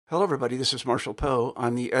Hello, everybody. This is Marshall Poe.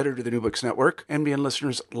 I'm the editor of the New Books Network. NBN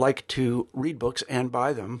listeners like to read books and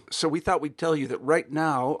buy them. So we thought we'd tell you that right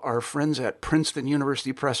now, our friends at Princeton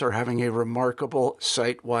University Press are having a remarkable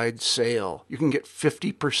site-wide sale. You can get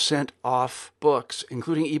 50% off books,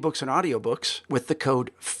 including ebooks and audiobooks, with the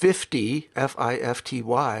code 50,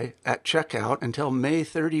 F-I-F-T-Y, at checkout until May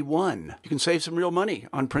 31. You can save some real money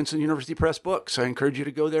on Princeton University Press books. I encourage you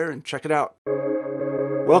to go there and check it out.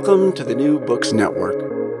 Welcome to the New Books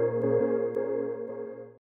Network.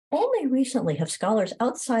 Only recently have scholars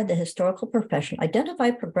outside the historical profession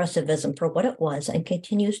identified progressivism for what it was and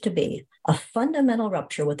continues to be, a fundamental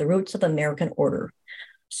rupture with the roots of American order.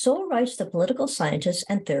 So writes the political scientist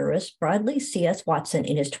and theorist Bradley C.S. Watson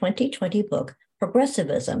in his 2020 book,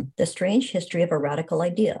 Progressivism, The Strange History of a Radical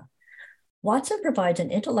Idea. Watson provides an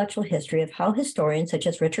intellectual history of how historians such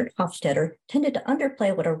as Richard Hofstadter tended to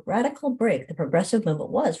underplay what a radical break the progressive movement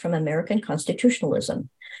was from American constitutionalism.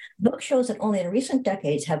 The book shows that only in recent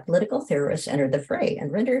decades have political theorists entered the fray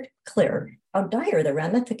and rendered clear how dire the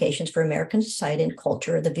ramifications for American society and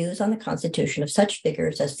culture the views on the Constitution of such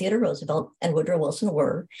figures as Theodore Roosevelt and Woodrow Wilson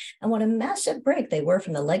were, and what a massive break they were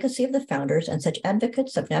from the legacy of the founders and such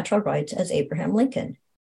advocates of natural rights as Abraham Lincoln.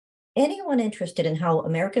 Anyone interested in how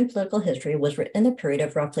American political history was written in the period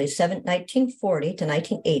of roughly 1940 to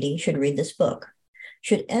 1980 should read this book.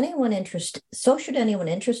 Should anyone interested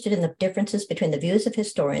in the differences between the views of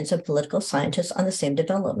historians and political scientists on the same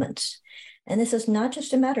developments. And this is not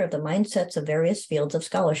just a matter of the mindsets of various fields of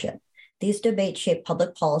scholarship. These debates shaped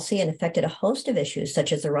public policy and affected a host of issues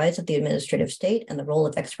such as the rise of the administrative state and the role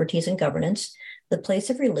of expertise in governance, the place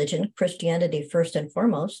of religion, Christianity first and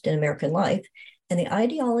foremost in American life, and the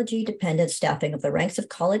ideology-dependent staffing of the ranks of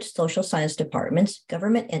college social science departments,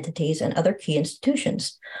 government entities, and other key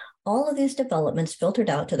institutions. All of these developments filtered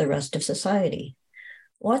out to the rest of society.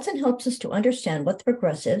 Watson helps us to understand what the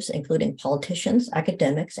progressives, including politicians,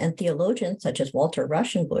 academics, and theologians such as Walter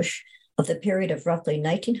Rauschenbusch, of the period of roughly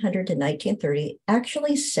 1900 to 1930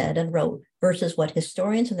 actually said and wrote versus what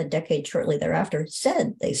historians in the decade shortly thereafter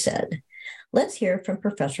said they said. Let's hear from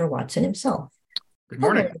Professor Watson himself. Good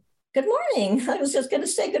morning. Hello. Good morning. I was just going to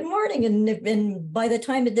say good morning. And by the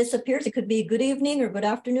time it disappears, it could be good evening or good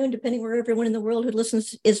afternoon, depending where everyone in the world who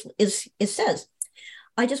listens says.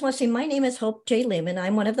 I just want to say my name is Hope J. Lehman.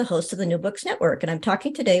 I'm one of the hosts of the New Books Network, and I'm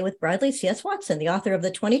talking today with Bradley C.S. Watson, the author of the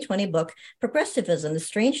 2020 book, Progressivism, The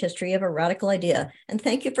Strange History of a Radical Idea. And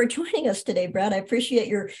thank you for joining us today, Brad. I appreciate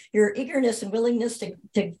your eagerness and willingness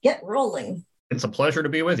to get rolling. It's a pleasure to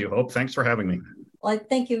be with you, Hope. Thanks for having me. Well,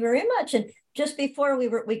 thank you very much. And just before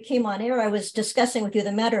we came on air, I was discussing with you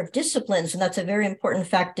the matter of disciplines, and that's a very important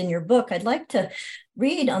fact in your book. I'd like to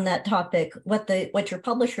read on that topic what your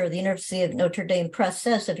publisher, the University of Notre Dame Press,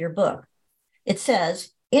 says of your book. It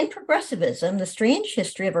says, in Progressivism, The Strange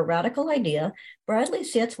History of a Radical Idea, Bradley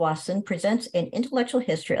C.S. Watson presents an intellectual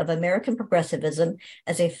history of American progressivism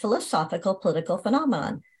as a philosophical political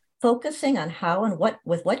phenomenon, focusing on how and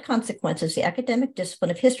with what consequences the academic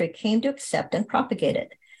discipline of history came to accept and propagate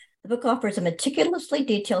it. The book offers a meticulously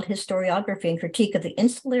detailed historiography and critique of the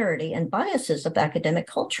insularity and biases of academic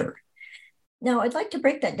culture. Now, I'd like to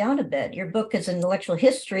break that down a bit. Your book is an intellectual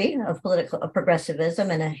history of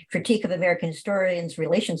progressivism and a critique of American historians'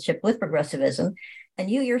 relationship with progressivism.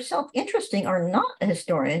 And you yourself, interesting, are not a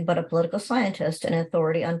historian, but a political scientist and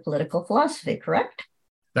authority on political philosophy, correct?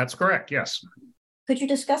 That's correct, yes. Could you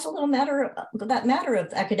discuss a little matter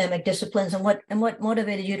of academic disciplines and what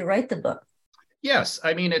motivated you to write the book? Yes,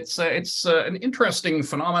 I mean, it's an interesting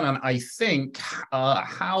phenomenon, I think,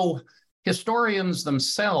 how historians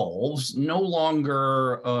themselves no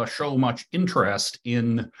longer show much interest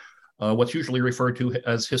in what's usually referred to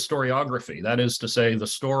as historiography. That is to say, the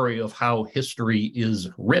story of how history is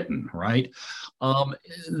written, right?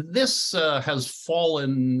 This has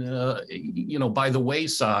fallen, by the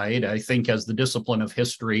wayside, I think, as the discipline of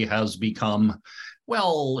history has become,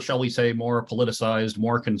 well, shall we say, more politicized,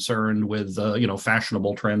 more concerned with,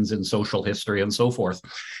 fashionable trends in social history and so forth.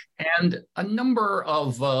 And a number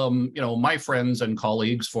of, my friends and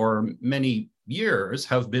colleagues for many years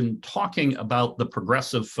have been talking about the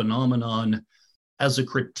progressive phenomenon as a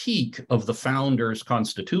critique of the founders'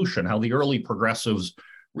 Constitution, how the early progressives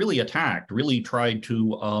really tried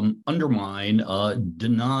to undermine,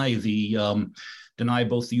 deny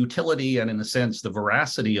both the utility and, in a sense, the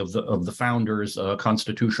veracity of the founders'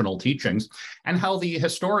 constitutional teachings, and how the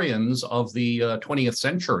historians of the 20th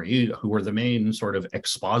century, who were the main sort of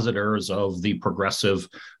expositors of the progressive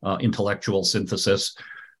intellectual synthesis,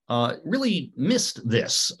 really missed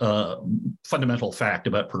this fundamental fact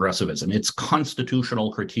about progressivism. Its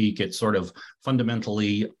constitutional critique, its sort of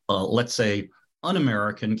fundamentally, let's say,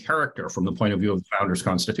 un-American character from the point of view of the Founders'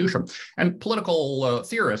 Constitution. And political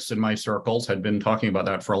theorists in my circles had been talking about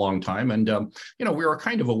that for a long time. And, we were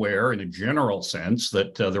kind of aware in a general sense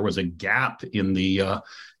that there was a gap in the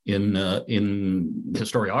in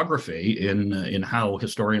historiography, in how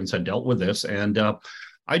historians had dealt with this. And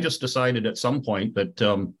I just decided at some point that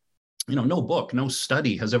no book, no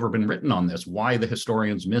study has ever been written on this, why the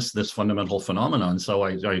historians miss this fundamental phenomenon. So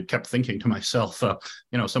I kept thinking to myself,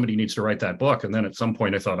 somebody needs to write that book. And then at some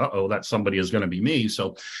point I thought, that somebody is going to be me.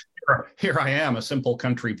 So here I am, a simple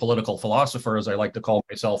country political philosopher, as I like to call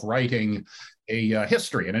myself, writing a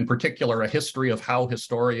history, and in particular, a history of how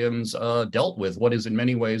historians dealt with what is in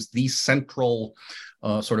many ways the central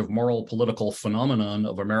sort of moral political phenomenon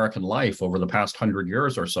of American life over the past 100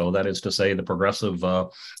 years or so. That is to say, the progressive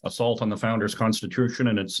assault on the Founders' Constitution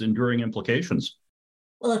and its enduring implications.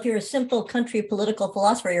 Well, if you're a simple country political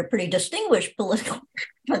philosopher, you're a pretty distinguished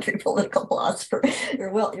country political philosopher.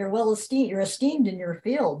 You're well esteemed. You're esteemed in your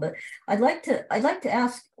field. But I'd like to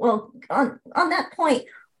ask. Well, on that point,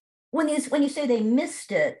 when you say they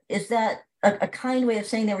missed it, is that a kind way of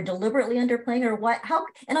saying they were deliberately underplaying, or what? How?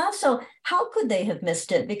 And also, how could they have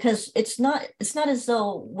missed it? Because it's not as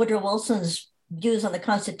though Woodrow Wilson's views on the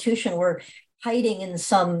Constitution were hiding in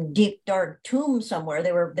some deep, dark tomb somewhere.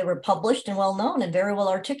 They were published and well known and very well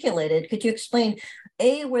articulated. Could you explain,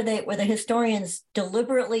 A, were the historians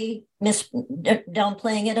deliberately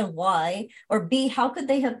downplaying it, and why? Or B, how could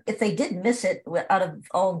they have, if they did miss it out of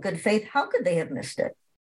all good faith, how could they have missed it?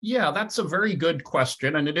 Yeah, that's a very good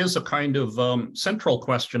question. And it is a kind of central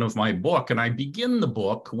question of my book. And I begin the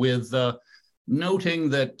book with noting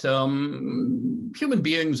that human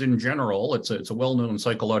beings in general, it's a well-known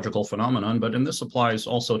psychological phenomenon, but and this applies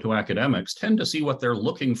also to academics, tend to see what they're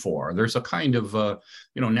looking for. There's a kind of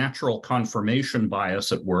natural confirmation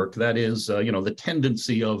bias at work. That is, the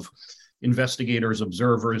tendency of investigators,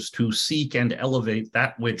 observers to seek and elevate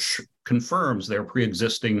that which confirms their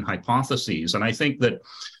pre-existing hypotheses. And I think that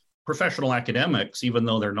professional academics, even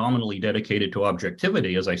though they're nominally dedicated to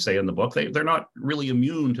objectivity, as I say in the book, they're not really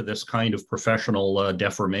immune to this kind of professional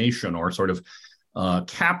deformation or sort of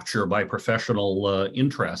capture by professional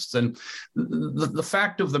interests. And the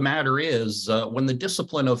fact of the matter is, when the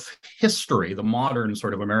discipline of history, the modern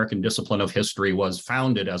sort of American discipline of history, was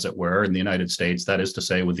founded, as it were, in the United States, that is to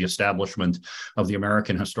say, with the establishment of the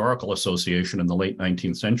American Historical Association in the late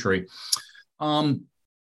 19th century,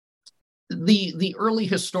 the early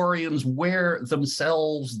historians were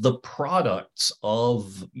themselves the products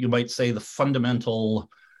of, you might say, the fundamental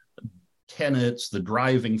tenets, the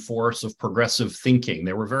driving force of progressive thinking.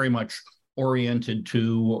 They were very much oriented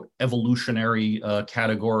to evolutionary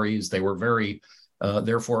categories. They were very,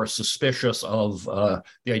 therefore, suspicious of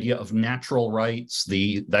the idea of natural rights,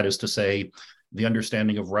 that is to say, the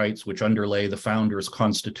understanding of rights which underlay the Founders'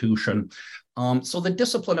 Constitution. So the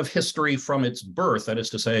discipline of history from its birth, that is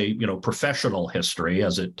to say, professional history,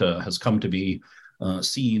 as it has come to be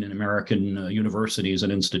seen in American universities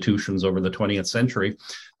and institutions over the 20th century,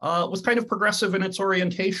 was kind of progressive in its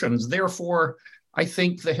orientations. Therefore, I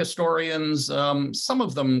think the historians, some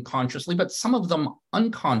of them consciously, but some of them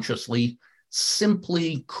unconsciously,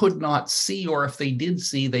 simply could not see, or if they did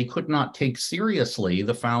see, they could not take seriously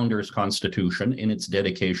the Founders' Constitution in its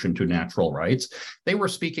dedication to natural rights. They were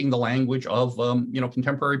speaking the language of,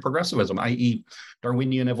 contemporary progressivism, i.e.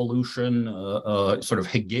 Darwinian evolution, sort of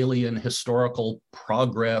Hegelian historical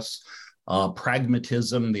progress,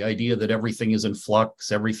 pragmatism, the idea that everything is in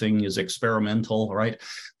flux, everything is experimental, right?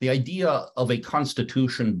 The idea of a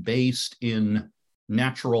constitution based in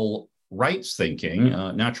natural rights thinking,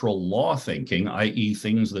 natural law thinking, i.e.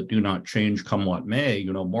 things that do not change come what may,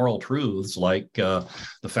 moral truths like the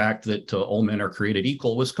fact that all men are created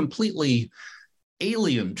equal, was completely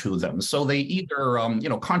alien to them. So they either,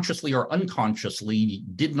 consciously or unconsciously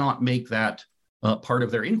did not make that part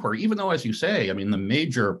of their inquiry, even though, as you say, the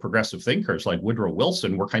major progressive thinkers like Woodrow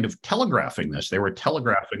Wilson were kind of telegraphing this. They were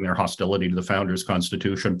telegraphing their hostility to the Founders'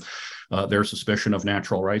 Constitution, their suspicion of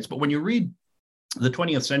natural rights. But when you read the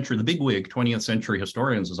 20th century, the bigwig 20th century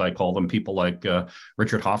historians, as I call them, people like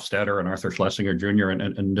Richard Hofstadter and Arthur Schlesinger Jr.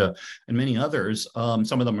 and many others,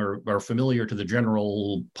 some of them are familiar to the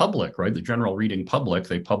general public, right? The general reading public.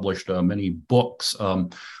 They published many books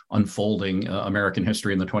unfolding American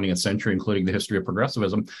history in the 20th century, including the history of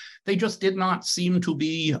progressivism. They just did not seem to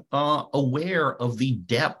be aware of the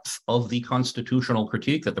depth of the constitutional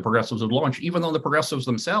critique that the progressives had launched, even though the progressives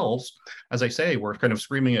themselves, as I say, were kind of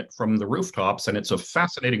screaming it from the rooftops. And it's a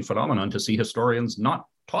fascinating phenomenon to see historians not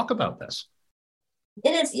talk about this.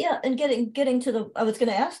 It is, yeah. And getting to the, I was going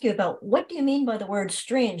to ask you about, what do you mean by the word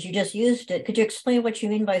strange? You just used it. Could you explain what you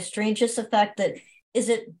mean by strange? Just the fact that, is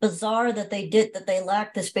it bizarre that they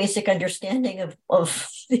lacked this basic understanding of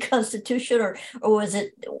the Constitution, or was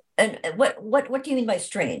it, and what do you mean by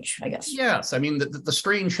strange, I guess? Yes, I mean the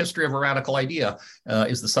strange history of a radical idea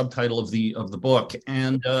is the subtitle of the book,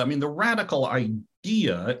 and I mean the radical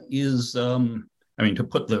idea is, I mean, to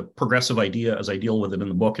put the progressive idea as I deal with it in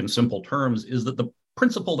the book in simple terms, is that the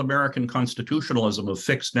principled American constitutionalism of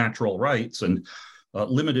fixed natural rights and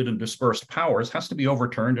limited and dispersed powers has to be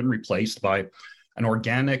overturned and replaced by an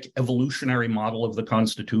organic evolutionary model of the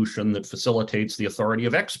Constitution that facilitates the authority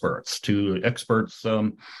of experts, dedicated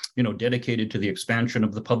to the expansion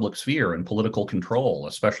of the public sphere and political control,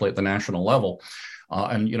 especially at the national level.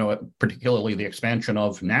 And particularly the expansion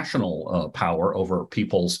of national power over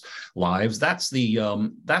people's lives. That's the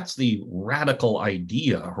radical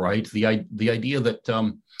idea, right? The idea that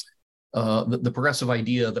the progressive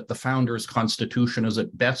idea that the founders' Constitution is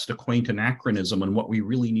at best a quaint anachronism, and what we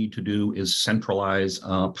really need to do is centralize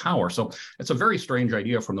power. So it's a very strange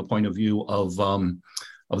idea from the point of view of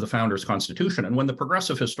the founders' Constitution. And when the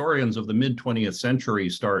progressive historians of the mid-20th century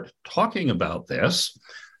start talking about this,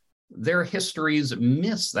 their histories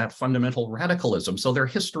miss that fundamental radicalism. So their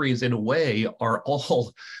histories, in a way, are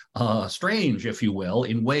all strange, if you will,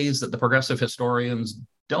 in ways that the progressive historians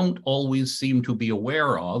don't always seem to be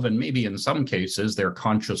aware of. And maybe in some cases, they're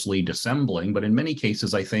consciously dissembling. But in many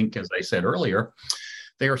cases, I think, as I said earlier,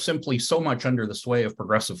 they are simply so much under the sway of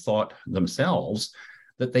progressive thought themselves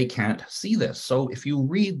that they can't see this. So if you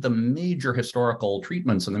read the major historical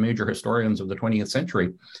treatments and the major historians of the 20th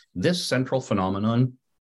century, this central phenomenon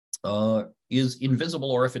is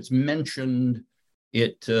invisible, or if it's mentioned,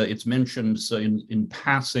 it's mentioned in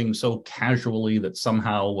passing so casually that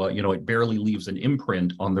somehow it barely leaves an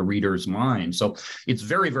imprint on the reader's mind. So it's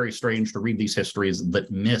very, very strange to read these histories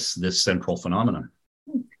that miss this central phenomenon.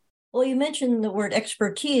 Well, you mentioned the word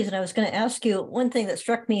expertise, and I was going to ask you, one thing that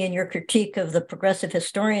struck me in your critique of the progressive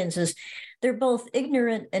historians is they're both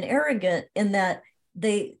ignorant and arrogant in that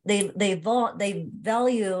they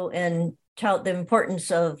value and tout the importance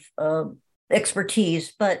of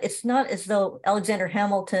expertise, but it's not as though Alexander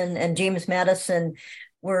Hamilton and James Madison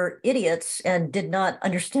were idiots and did not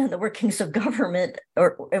understand the workings of government,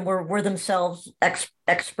 and were themselves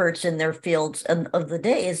experts in their fields of the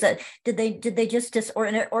day. Is that, did they just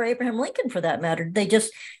or Abraham Lincoln for that matter, did they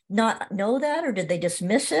just not know that, or did they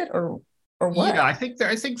dismiss it, or what? Yeah, I think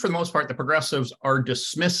for the most part the progressives are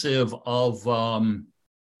dismissive of,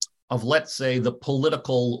 let's say, the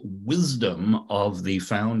political wisdom of the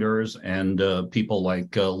founders and people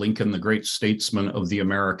like Lincoln, the great statesman of the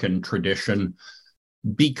American tradition,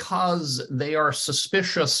 because they are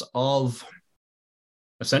suspicious of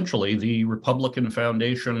essentially the Republican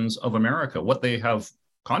foundations of America, what they have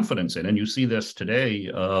confidence in. And you see this today,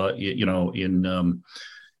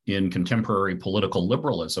 in contemporary political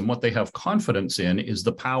liberalism. What they have confidence in is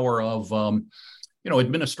the power of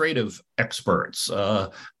administrative experts,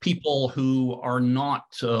 people who are not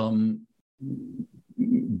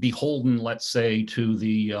beholden, let's say, to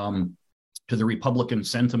the Republican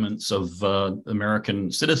sentiments of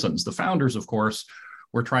American citizens. The founders, of course,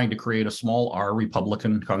 were trying to create a small r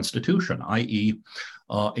Republican Constitution, i.e.,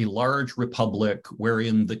 a large republic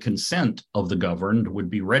wherein the consent of the governed would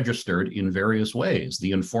be registered in various ways,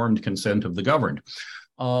 the informed consent of the governed.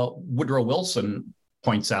 Woodrow Wilson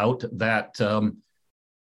points out that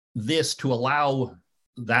this, to allow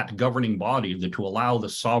that governing body, to allow the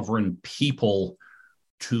sovereign people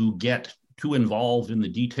to get too involved in the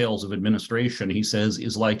details of administration, he says,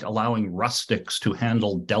 is like allowing rustics to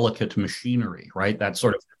handle delicate machinery, right? That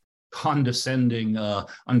sort of condescending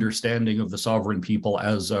understanding of the sovereign people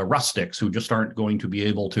as rustics who just aren't going to be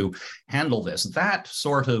able to handle this. That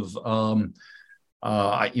sort of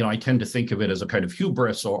I tend to think of it as a kind of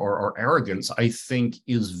hubris or arrogance. I think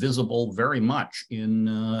is visible very much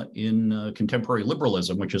in contemporary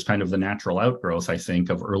liberalism, which is kind of the natural outgrowth, I think,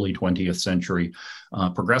 of early 20th century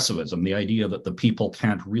progressivism. The idea that the people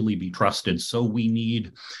can't really be trusted, so we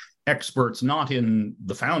need experts, not in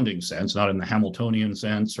the founding sense, not in the Hamiltonian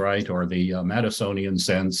sense, right, or the Madisonian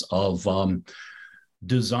sense of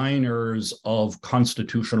designers of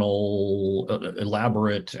constitutional,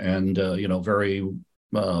 elaborate and very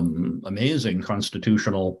amazing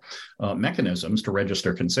constitutional mechanisms to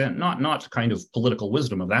register consent, not kind of political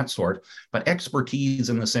wisdom of that sort, but expertise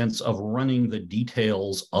in the sense of running the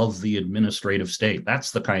details of the administrative state.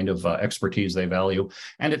 That's the kind of expertise they value,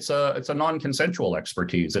 and it's a non-consensual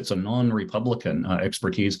expertise. It's a non-Republican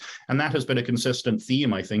expertise, and that has been a consistent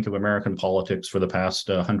theme, I think, of American politics for the past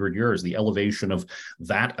 100 years. The elevation of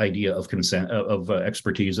that idea of consent, of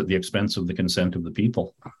expertise at the expense of the consent of the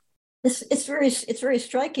people. It's very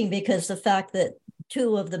striking, because the fact that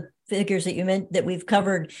two of the figures that you meant that we've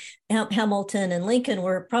covered, Hamilton and Lincoln,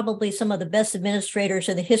 were probably some of the best administrators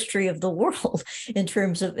in the history of the world. In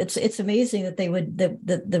terms of, it's amazing that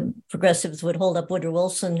the progressives would hold up Woodrow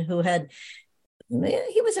Wilson, who had,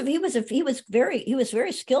 he was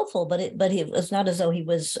very skillful, but it was not as though he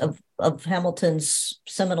was of Hamilton's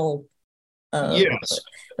seminal. Yes.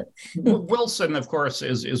 Wilson, of course,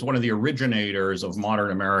 is one of the originators of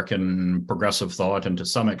modern American progressive thought, and to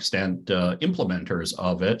some extent implementers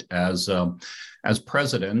of it as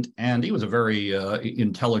president. And he was a very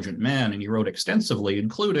intelligent man, and he wrote extensively,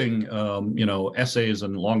 including essays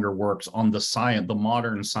and longer works on the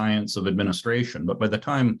modern science of administration. But by the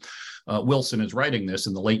time Wilson is writing this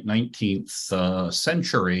in the late 19th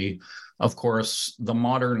century, of course, the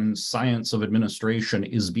modern science of administration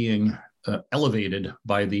is being elevated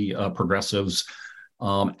by the progressives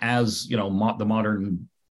as the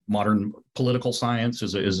modern political science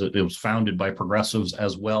it was founded by progressives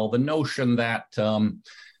as well. The notion that any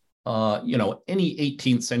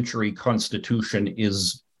 18th century constitution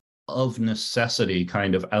is of necessity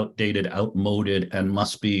kind of outdated, outmoded, and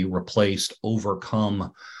must be replaced,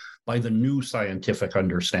 overcome by the new scientific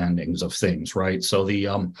understandings of things, right? So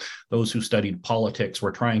those who studied politics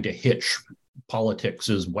were trying to hitch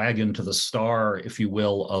politics' wagon to the star, if you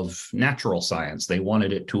will, of natural science. They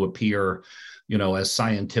wanted it to appear, as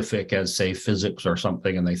scientific as, say, physics or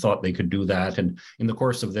something, and they thought they could do that. And in the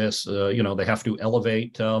course of this, they have to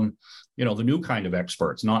elevate, the new kind of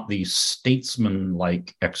experts, not the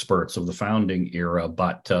statesman-like experts of the founding era,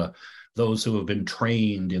 but those who have been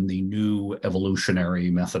trained in the new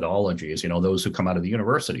evolutionary methodologies, those who come out of the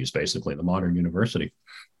universities, basically, the modern university.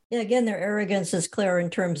 Yeah, again, their arrogance is clear in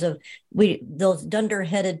terms of those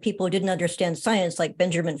dunderheaded people who didn't understand science, like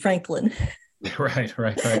Benjamin Franklin. Right.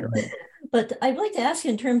 But I'd like to ask,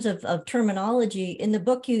 in terms of terminology, in the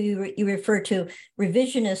book you refer to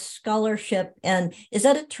revisionist scholarship, and is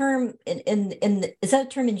that a term is that a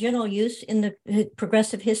term in general use in the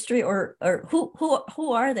progressive history, or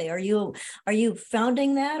who are they? Are you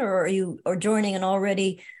founding that, or are you joining an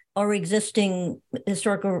already existing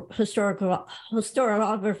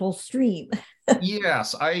historiographical stream?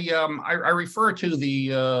 Yes, I refer to the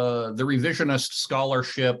revisionist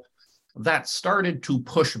scholarship that started to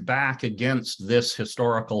push back against this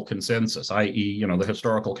historical consensus, i.e., the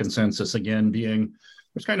historical consensus again being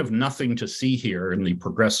there's kind of nothing to see here in the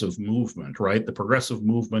progressive movement, right? The progressive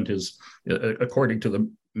movement is, according to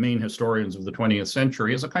the main historians of the 20th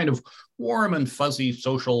century, is a kind of warm and fuzzy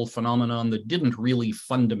social phenomenon that didn't really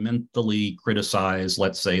fundamentally criticize,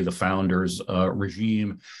 let's say, the founders'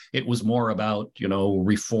 regime. It was more about,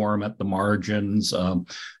 reform at the margins,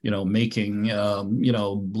 making,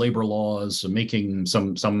 labor laws, making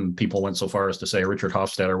some people went so far as to say, Richard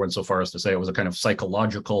Hofstadter went so far as to say it was a kind of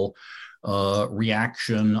psychological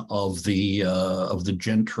reaction of the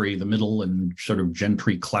gentry, the middle and sort of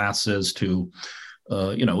gentry classes to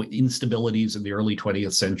instabilities in the early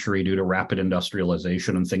 20th century due to rapid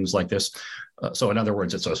industrialization and things like this. So in other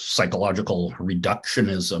words, it's a psychological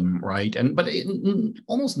reductionism, right? But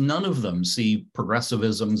almost none of them see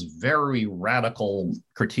progressivism's very radical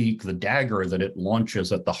critique, the dagger that it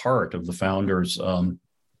launches at the heart of the founders'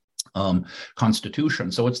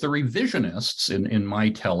 constitution. So it's the revisionists, in my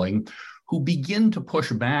telling, who begin to push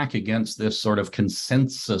back against this sort of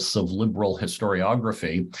consensus of liberal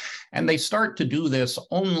historiography. And they start to do this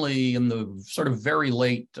only in the sort of very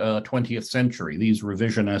late 20th century. These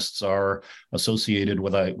revisionists are associated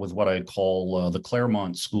with what I call the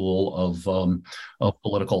Claremont school of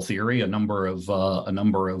political theory. A number of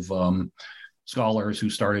scholars who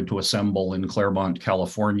started to assemble in Claremont,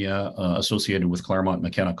 California, associated with Claremont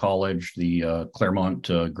McKenna College, the Claremont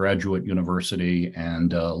Graduate University,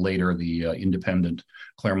 and later the independent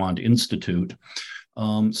Claremont Institute,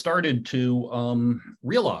 started to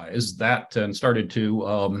realize that and started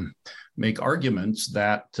to make arguments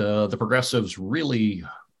that the progressives really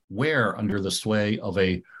were under the sway of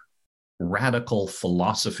a radical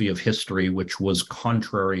philosophy of history, which was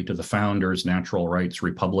contrary to the founders' natural rights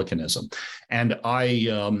republicanism. And I,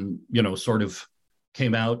 sort of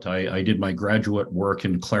came out. I did my graduate work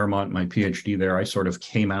in Claremont, my PhD there. I sort of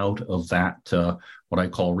came out of that, what I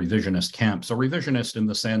call revisionist camp. So revisionist in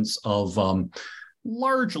the sense of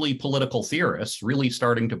largely political theorists really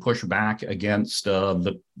starting to push back against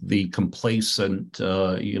the complacent,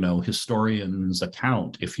 historian's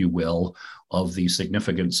account, if you will, of the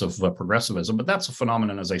significance of progressivism. But that's a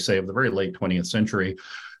phenomenon, as I say, of the very late 20th century,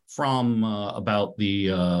 from about the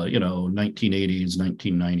 1980s,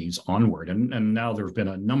 1990s onward. And now there have been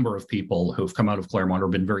a number of people who have come out of Claremont or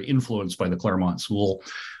been very influenced by the Claremont School.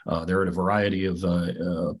 They're at a variety of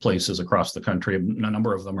places across the country. A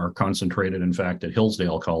number of them are concentrated, in fact, at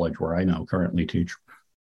Hillsdale College, where I now currently teach.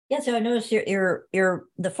 Yeah, so I noticed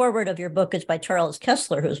the foreword of your book is by Charles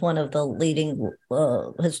Kessler, who's one of the leading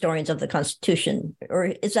historians of the Constitution. Or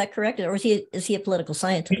is that correct? Or is he a political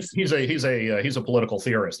scientist? He's a political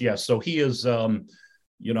theorist. Yes, so he is one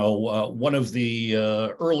of the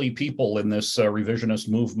early people in this revisionist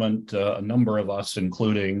movement. A number of us,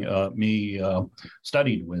 including me,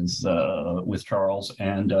 studied with Charles,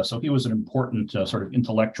 and so he was an important sort of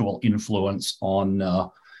intellectual influence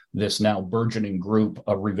on this now burgeoning group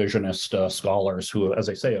of revisionist scholars who, as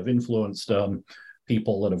I say, have influenced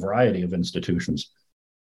people at a variety of institutions.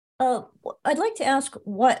 I'd like to ask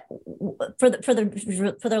what for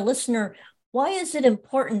the listener, why is it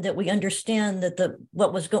important that we understand that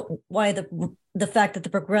why the fact that the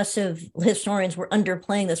progressive historians were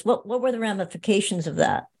underplaying this? What were the ramifications of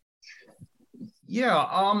that?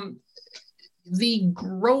 Yeah. The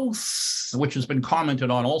growth, which has been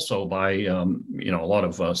commented on also by a lot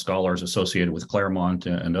of scholars associated with Claremont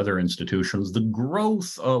and other institutions, the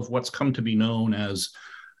growth of what's come to be known as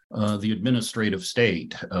the administrative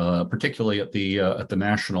state, particularly at the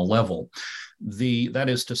national level. That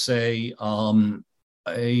is to say,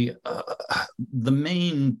 the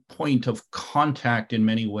main point of contact in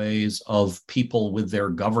many ways of people with their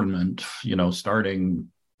government, starting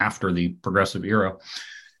after the progressive era,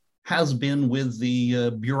 has been with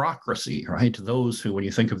the bureaucracy, right? Those who, when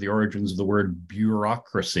you think of the origins of the word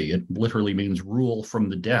bureaucracy, it literally means rule from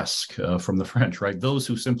the desk, from the French, right? Those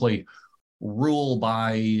who simply rule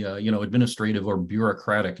by, administrative or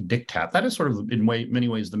bureaucratic diktat. That is sort of, in many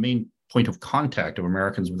ways, the main point of contact of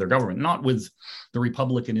Americans with their government, not with the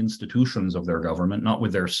Republican institutions of their government, not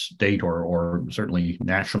with their state or certainly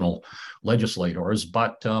national legislators,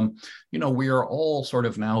 but, we are all sort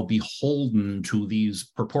of now beholden to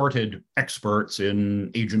these purported experts in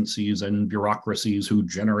agencies and bureaucracies who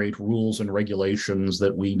generate rules and regulations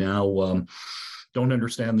that we now don't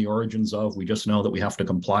understand the origins of. We just know that we have to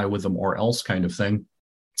comply with them or else kind of thing.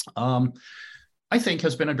 I think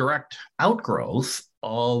has been a direct outgrowth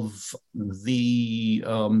of the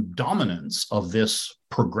dominance of this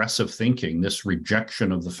progressive thinking, this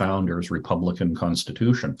rejection of the founders' Republican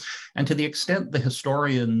Constitution. And to the extent the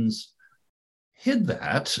historians hid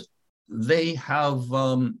that, they have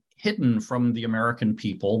hidden from the American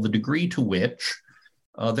people the degree to which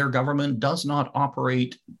their government does not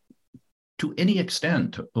operate to any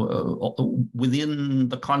extent within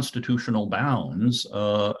the constitutional bounds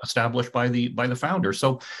established by the founders.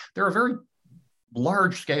 So there are very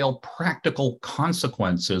large-scale practical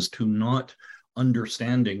consequences to not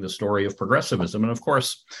understanding the story of progressivism. And of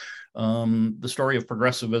course, the story of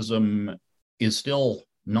progressivism is still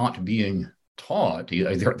not being taught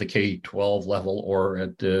either at the K-12 level or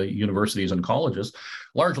at universities and colleges,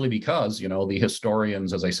 largely because, the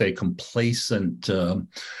historians, as I say, complacent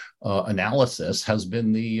analysis has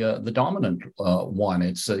been the dominant one.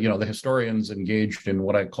 It's the historians engaged in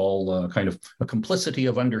what I call kind of a complicity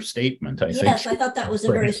of understatement. I think. Yes, I thought that was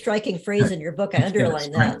a very striking phrase in your book. I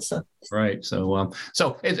underlined that. So right. So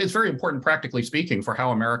it's very important, practically speaking, for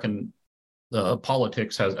how American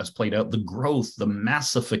politics has played out. The growth, the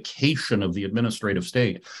massification of the administrative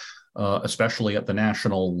state, especially at the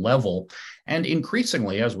national level, and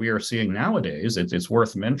increasingly, as we are seeing nowadays, it's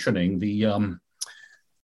worth mentioning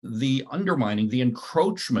the undermining, the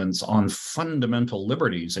encroachments on fundamental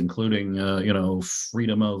liberties, including,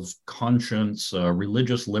 freedom of conscience,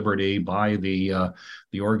 religious liberty by the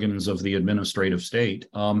organs of the administrative state.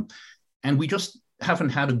 And we just haven't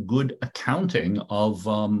had a good accounting of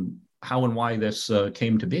how and why this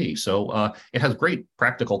came to be. So it has great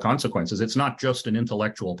practical consequences. It's not just an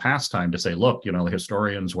intellectual pastime to say, look, the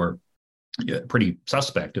historians were pretty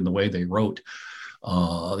suspect in the way they wrote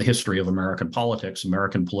the history of American politics,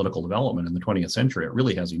 American political development in the 20th century. It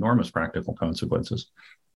really has enormous practical consequences.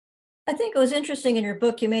 I think it was interesting in your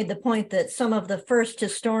book, you made the point that some of the first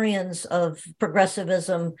historians of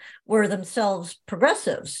progressivism were themselves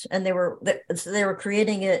progressives, and they were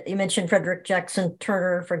creating it. You mentioned Frederick Jackson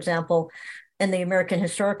Turner, for example, and the American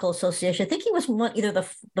Historical Association. I think he was either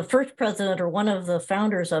the first president or one of the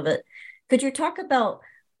founders of it. Could you talk about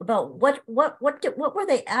what were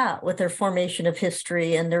they at with their formation of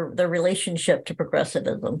history and their relationship to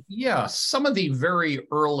progressivism? Yeah, some of the very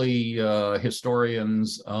early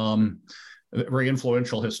historians, very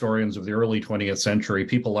influential historians of the early 20th century,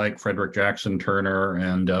 people like Frederick Jackson Turner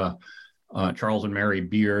and Charles and Mary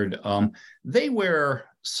Beard, they were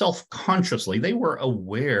self-consciously, they were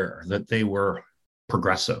aware that they were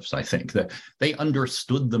progressives. I think that they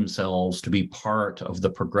understood themselves to be part of the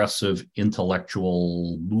progressive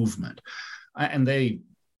intellectual movement. And they,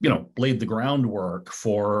 laid the groundwork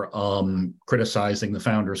for criticizing the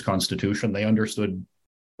Founders' Constitution. They understood,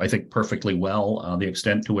 I think, perfectly well the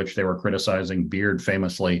extent to which they were criticizing. Beard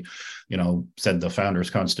famously, said the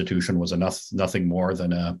Founders' Constitution was nothing more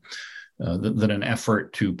than an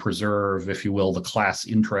effort to preserve, if you will, the class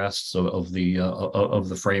interests of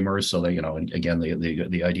the framers. So they, again,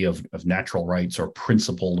 the idea of natural rights or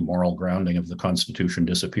principled moral grounding of the Constitution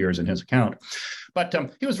disappears in his account. But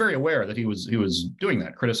he was very aware that he was doing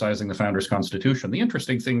that, criticizing the Founders' Constitution. The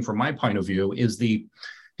interesting thing from my point of view is the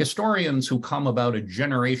historians who come about a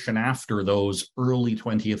generation after those early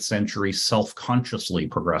 20th century self-consciously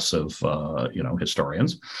progressive,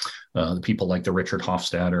 historians, the people like the Richard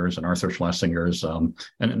Hofstadters and Arthur Schlesingers,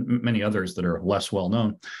 and many others that are less well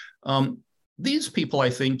known. These people, I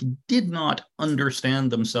think, did not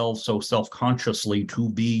understand themselves so self-consciously to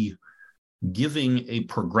be giving a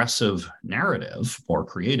progressive narrative or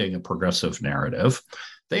creating a progressive narrative.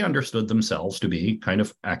 They understood themselves to be kind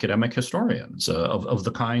of academic historians of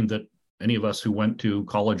the kind that any of us who went to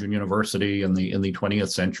college and university in the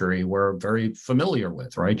 20th century were very familiar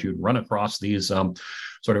with, right? You'd run across these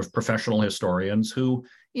sort of professional historians who,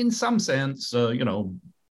 in some sense,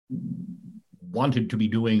 wanted to be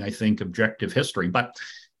doing, I think, objective history. But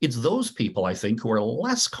it's those people, I think, who are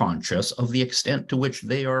less conscious of the extent to which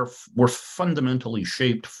they were fundamentally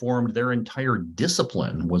formed. Their entire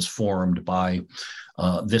discipline was formed by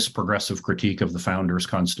this progressive critique of the Founders'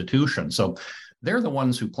 Constitution. So they're the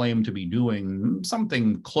ones who claim to be doing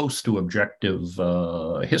something close to objective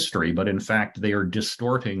history, but in fact, they are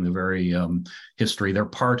distorting the very history. They're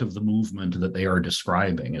part of the movement that they are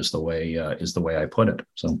describing, is the way I put it.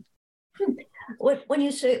 So. When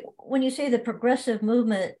you say the progressive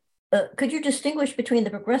movement, could you distinguish between the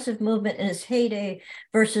progressive movement in its heyday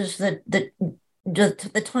versus the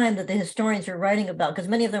time that the historians are writing about? Because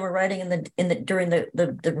many of them were writing during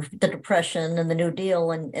the Depression and the New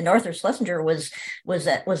Deal, and Arthur Schlesinger was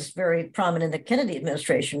very prominent in the Kennedy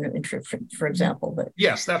administration, for example. But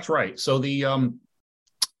yes, that's right. So the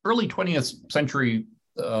early 20th century,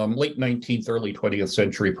 late 19th, early 20th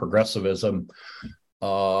century progressivism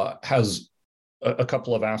has a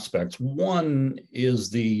couple of aspects. One is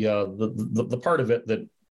the part of it that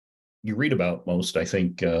you read about most, I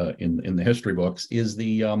think, in the history books, is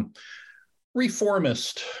the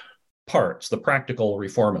reformist parts, the practical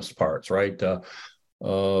reformist parts, right?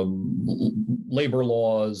 Labor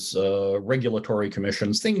laws, regulatory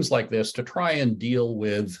commissions, things like this, to try and deal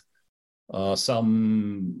with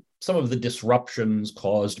some of the disruptions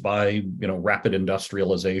caused by, rapid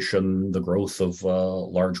industrialization, the growth of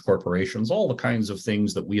large corporations, all the kinds of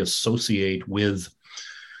things that we associate with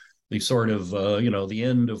the sort of, the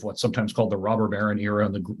end of what's sometimes called the robber baron era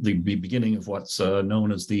and the beginning of what's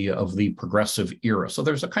known as the progressive era. So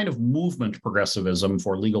there's a kind of movement progressivism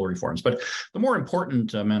for legal reforms. But the more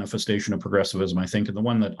important manifestation of progressivism, I think, and the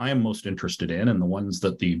one that I am most interested in, and the one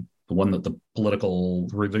that the political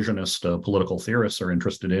revisionist political theorists are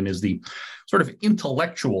interested in, is the sort of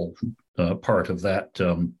intellectual part of that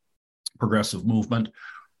progressive movement,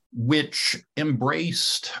 which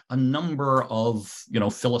embraced a number of,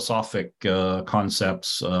 philosophic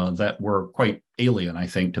concepts that were quite alien, I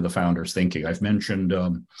think, to the founders' thinking. I've mentioned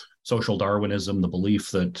social Darwinism, the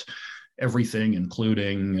belief that everything,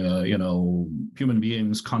 including, human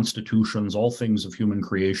beings, constitutions, all things of human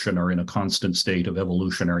creation are in a constant state of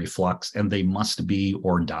evolutionary flux, and they must be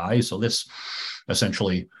or die. So this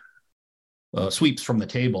essentially sweeps from the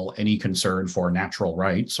table any concern for natural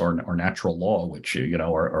rights or natural law, which,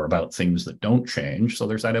 are about things that don't change. So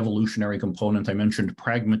there's that evolutionary component. I mentioned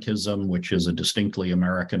pragmatism, which is a distinctly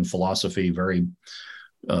American philosophy, very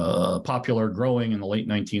popular, growing in the late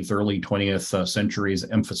 19th, early 20th centuries,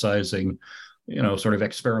 emphasizing, sort of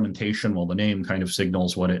experimentation. Well, the name kind of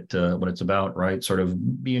signals what it's about, right? Sort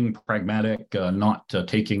of being pragmatic, not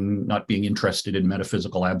being interested in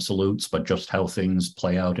metaphysical absolutes, but just how things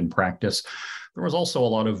play out in practice. There was also a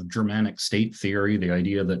lot of Germanic state theory, the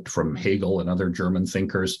idea that from Hegel and other German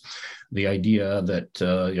thinkers, the idea that,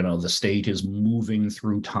 the state is moving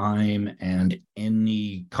through time and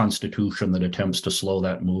any constitution that attempts to slow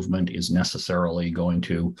that movement is necessarily going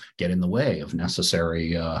to get in the way of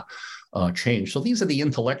necessary change. So these are the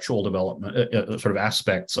intellectual development sort of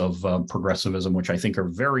aspects of progressivism, which I think are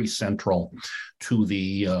very central to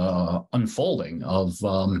the unfolding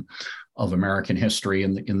of American history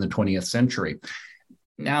in the 20th century.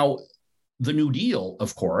 Now, the New Deal,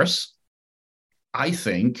 of course, I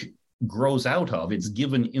think grows out of, it's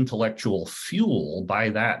given intellectual fuel by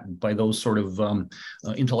those sort of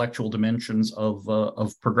intellectual dimensions of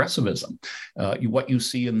progressivism. What you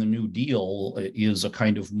see in the New Deal is a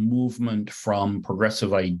kind of movement from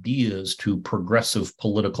progressive ideas to progressive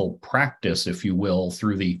political practice, if you will,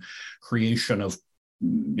 through the creation of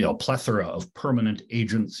plethora of permanent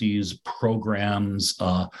agencies, programs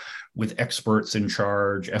with experts in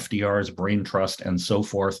charge, FDR's brain trust, and so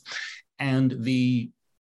forth. And the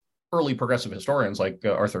early progressive historians like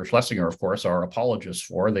Arthur Schlesinger, of course, are apologists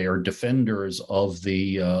for. They are defenders of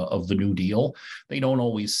the New Deal. They don't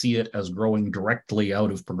always see it as growing directly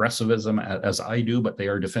out of progressivism as I do, but they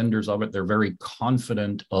are defenders of it. They're very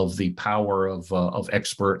confident of the power of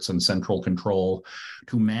experts and central control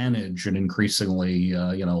to manage an increasingly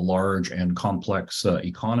large and complex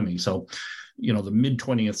economy. So, the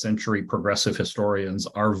mid-20th century progressive historians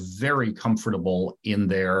are very comfortable in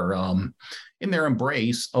their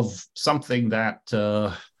embrace of something that,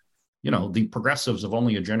 the progressives of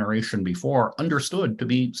only a generation before understood to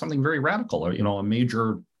be something very radical, or, a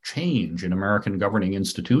major change in American governing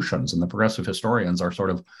institutions. And the progressive historians are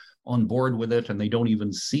sort of on board with it, and they don't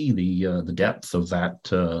even see the depth of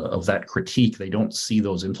that critique. They don't see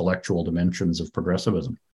those intellectual dimensions of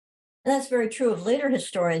progressivism. And that's very true of later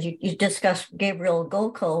historians. You discussed Gabriel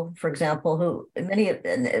Golko, for example, who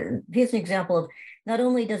he's an example of not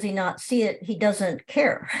only does he not see it, he doesn't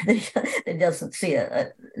care. He doesn't see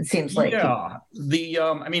it. It seems like the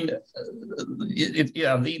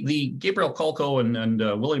Gabriel Golko and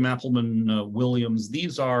William Appleman Williams.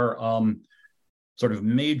 These are sort of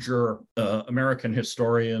major American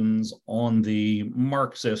historians on the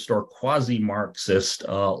Marxist or quasi-Marxist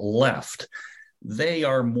left. They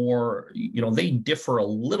are more, they differ a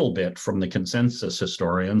little bit from the consensus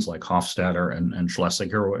historians like Hofstadter and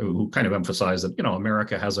Schlesinger, who kind of emphasize that,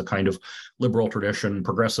 America has a kind of liberal tradition.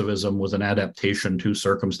 Progressivism was an adaptation to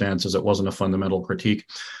circumstances. It wasn't a fundamental critique.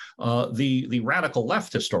 The radical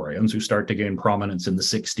left historians who start to gain prominence in the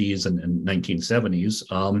 60s and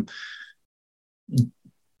 1970s,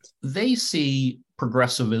 they see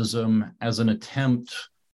progressivism as an attempt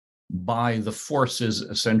by the forces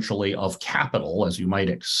essentially of capital, as you might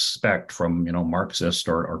expect from Marxist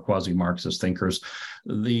or quasi-Marxist thinkers.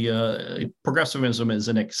 The progressivism is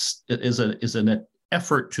an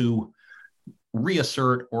effort to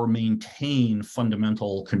reassert or maintain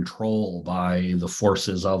fundamental control by the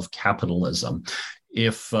forces of capitalism.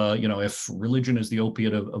 If religion is the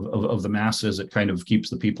opiate of the masses, it kind of keeps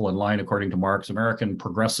the people in line, according to Marx. American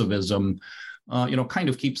progressivism kind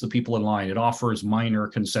of keeps the people in line. It offers minor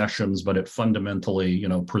concessions, but it fundamentally,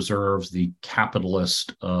 preserves the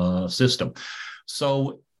capitalist system.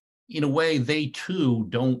 So in a way, they too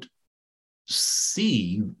don't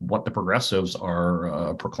see what the progressives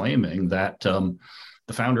are proclaiming, that the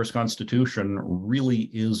Founders' Constitution really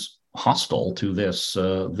is hostile to this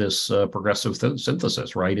progressive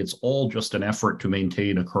synthesis, right? It's all just an effort to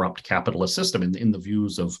maintain a corrupt capitalist system in the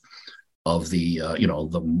views of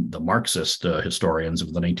the Marxist historians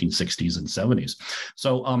of the 1960s and 70s.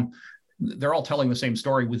 So they're all telling the same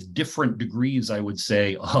story with different degrees, I would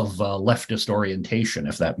say, of leftist orientation,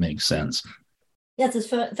 if that makes sense. Yes, it's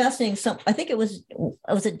fascinating. So I think it was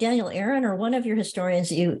it Daniel Aaron or one of your historians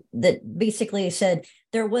that basically said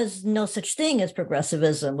there was no such thing as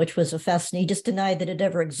progressivism, which was a fascinating. He just denied that it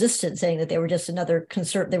ever existed, saying that they were just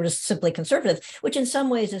they were just simply conservative, which in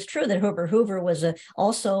some ways is true. That Herbert Hoover was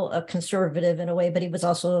also a conservative in a way, but he was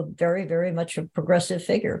also a very, very much a progressive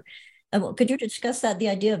figure. Could you discuss that, the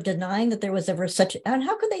idea of denying that there was ever such, and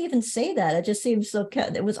how could they even say that? It just seems so,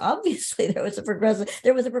 it was obviously there was the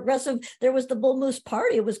Bull Moose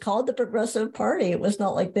Party. It was called the Progressive Party. It was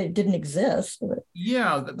not like they didn't exist.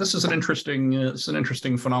 Yeah, this is an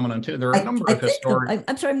interesting phenomenon too. There are a number of historians.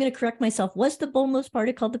 I'm sorry, I'm going to correct myself. Was the Bull Moose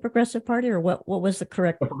Party called the Progressive Party, or what was the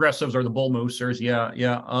correct? The Progressives are the Bull Moosers, yeah.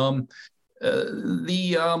 There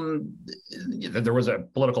was a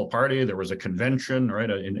political party, there was a convention, right,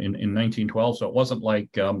 in 1912. So it wasn't like,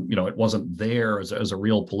 it wasn't there as a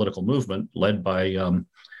real political movement led by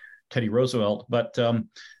Teddy Roosevelt. But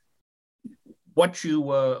what you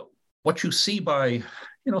what you see by,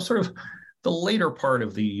 sort of the later part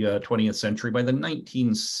of the 20th century, by the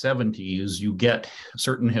 1970s, you get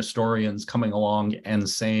certain historians coming along and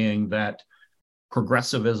saying that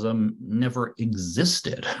progressivism never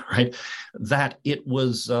existed, right? That it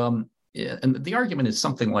was, and the argument is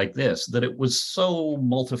something like this, that it was so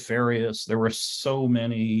multifarious, there were so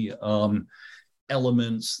many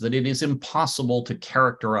elements that it is impossible to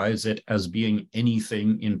characterize it as being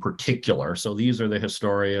anything in particular. So these are the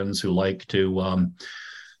historians who like to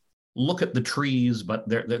look at the trees, but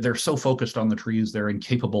they're so focused on the trees they're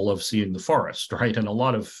incapable of seeing the forest, right? And a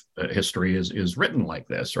lot of history is written like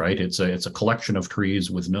this, right? It's a collection of trees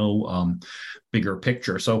with no bigger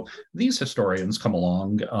picture. So these historians come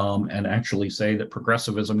along and actually say that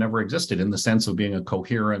progressivism never existed in the sense of being a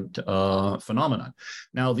coherent phenomenon.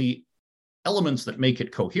 Now, the elements that make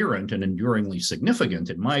it coherent and enduringly significant,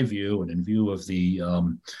 in my view, and in view of the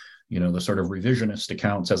the sort of revisionist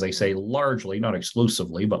accounts, as I say, largely, not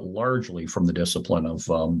exclusively, but largely from the discipline of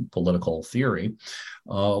political theory.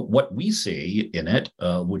 What we see in it,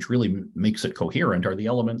 which really makes it coherent, are the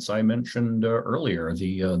elements I mentioned earlier,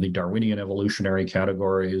 the Darwinian evolutionary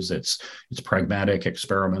categories, its pragmatic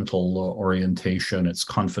experimental orientation, its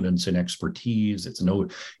confidence in expertise,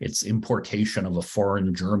 its importation of a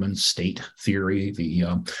foreign German state theory,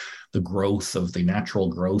 the growth of the natural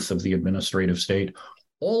growth of the administrative state.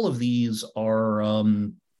 All of these are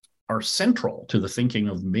central to the thinking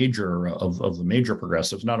of the major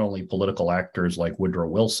progressives, not only political actors like Woodrow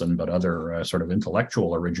Wilson, but other sort of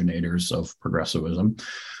intellectual originators of progressivism,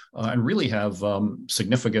 and really have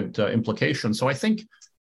significant implications. So I think,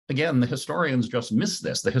 again, the historians just miss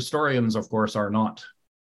this. The historians, of course, are not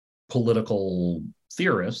political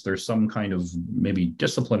theorists. There's some kind of maybe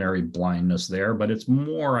disciplinary blindness there, but it's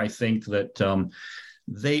more, I think, that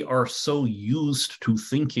they are so used to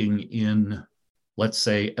thinking in, let's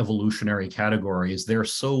say, evolutionary categories. They're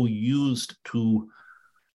so used to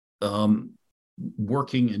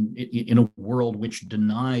working in a world which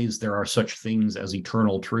denies there are such things as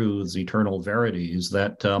eternal truths, eternal verities,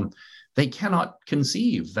 that they cannot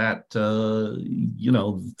conceive that,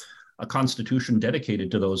 a constitution dedicated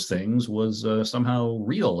to those things was somehow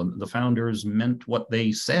real, and the founders meant what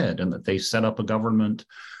they said, and that they set up a government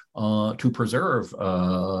to preserve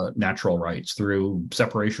natural rights through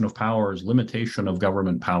separation of powers, limitation of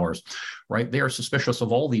government powers, right? They are suspicious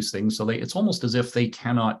of all these things. So it's almost as if they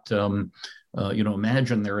cannot,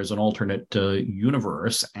 imagine there is an alternate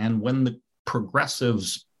universe. And when the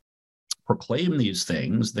progressives proclaim these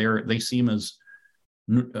things, they seem as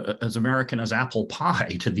American as apple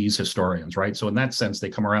pie to these historians, right? So in that sense, they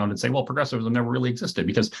come around and say, well, progressivism never really existed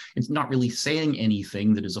because it's not really saying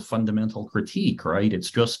anything that is a fundamental critique, right?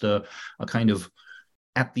 It's just a kind of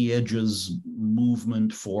at the edges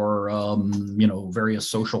movement for, various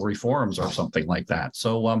social reforms or something like that.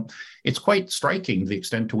 So it's quite striking the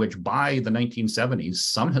extent to which by the 1970s,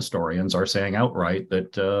 some historians are saying outright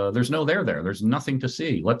that there's no there. There's nothing to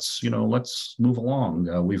see. Let's move along.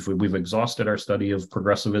 We've exhausted our study of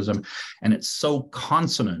progressivism, and it's so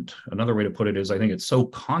consonant. Another way to put it is, I think it's so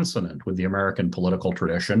consonant with the American political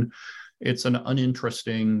tradition. It's an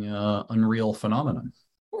uninteresting, unreal phenomenon.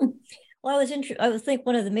 Well, I would think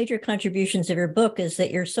one of the major contributions of your book is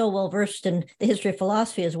that you're so well versed in the history of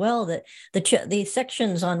philosophy as well, that the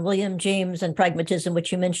sections on William James and pragmatism,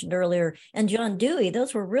 which you mentioned earlier, and John Dewey,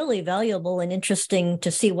 those were really valuable and interesting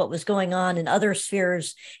to see what was going on in other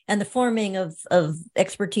spheres and the forming of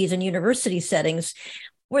expertise in university settings.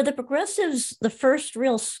 Were the progressives the first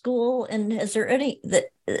real school, and is there any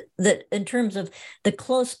that in terms of the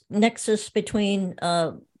close nexus between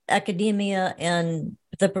academia and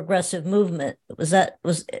the progressive movement, was the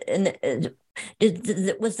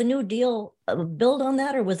New Deal build on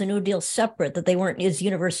that, or was the New Deal separate, that they weren't as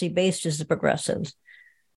university based as the progressives?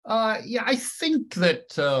 I think that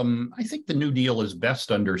the New Deal is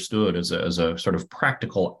best understood as a sort of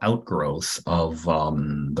practical outgrowth of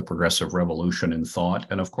the progressive revolution in thought,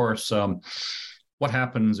 and of course. What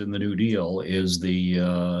happens in the New Deal is the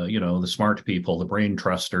smart people, the brain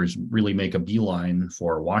trusters, really make a beeline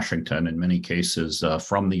for Washington in many cases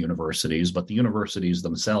from the universities, but the universities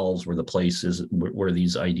themselves were the places where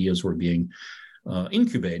these ideas were being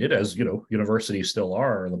incubated, as universities still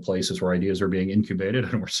are the places where ideas are being incubated,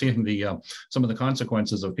 and we're seeing some of the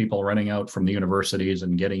consequences of people running out from the universities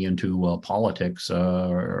and getting into politics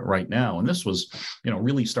right now. And this was,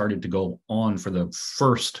 really started to go on for the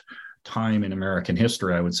first time in American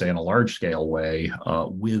history, I would say, in a large-scale way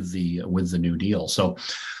with the New Deal. So,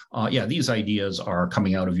 these ideas are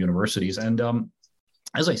coming out of universities, and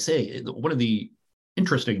as I say, one of the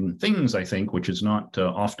interesting things, I think, which is not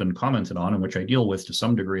often commented on and which I deal with to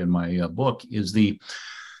some degree in my book, is the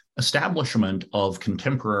establishment of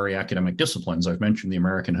contemporary academic disciplines. I've mentioned the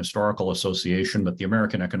American Historical Association, but the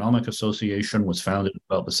American Economic Association was founded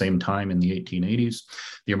about the same time in the 1880s.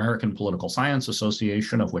 The American Political Science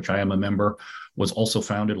Association, of which I am a member, was also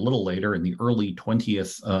founded a little later in the early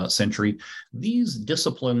 20th century. These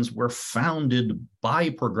disciplines were founded by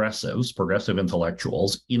progressive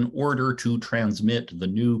intellectuals, in order to transmit the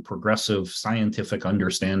new progressive scientific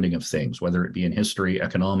understanding of things, whether it be in history,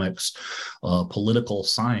 economics, political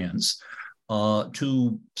science,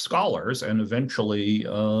 to scholars and eventually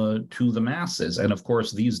to the masses. And of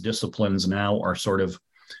course, these disciplines now are sort of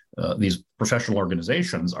these professional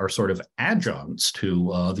organizations are sort of adjuncts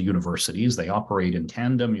to the universities. They operate in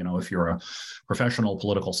tandem. You know, if you're a professional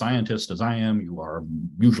political scientist, as I am, you are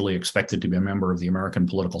usually expected to be a member of the American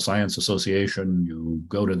Political Science Association. You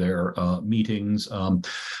go to their meetings, and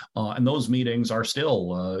those meetings are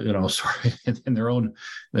still, sort of in their own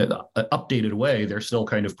updated way, they're still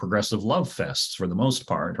kind of progressive love fests for the most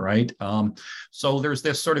part, right? So there's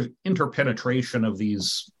this sort of interpenetration of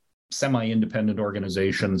these semi-independent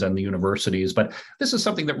organizations and the universities, but this is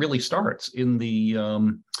something that really starts in the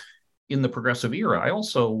progressive era. I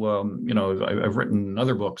also, I've written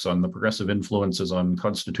other books on the progressive influences on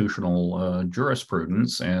constitutional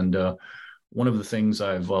jurisprudence, and one of the things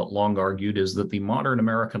I've long argued is that the modern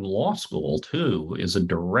American law school, too, is a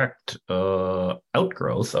direct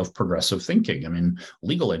outgrowth of progressive thinking. I mean,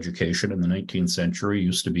 legal education in the 19th century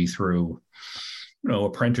used to be through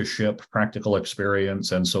apprenticeship, practical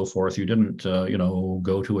experience, and so forth. You didn't,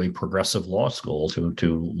 go to a progressive law school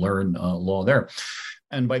to learn law there.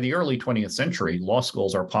 And by the early 20th century, law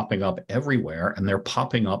schools are popping up everywhere, and they're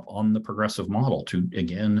popping up on the progressive model to,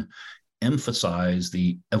 again, emphasize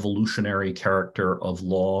the evolutionary character of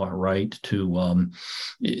law, right?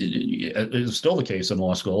 It is still the case in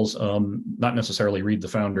law schools, not necessarily read the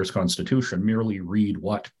founders' Constitution, merely read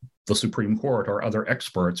what the Supreme Court or other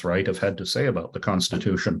experts, right, have had to say about the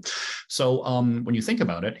Constitution. So when you think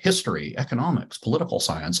about it, history, economics, political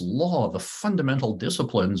science, law, the fundamental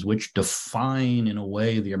disciplines which define, in a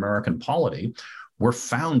way, the American polity, were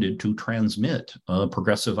founded to transmit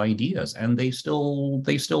progressive ideas, and they still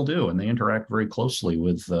do, and they interact very closely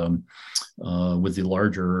with the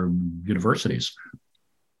larger universities.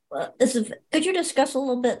 Could you discuss a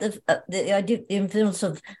little bit the influence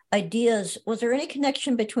of ideas? Was there any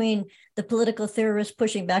connection between the political theorists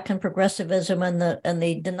pushing back on progressivism and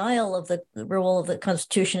the denial of the role of the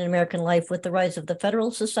Constitution in American life with the rise of the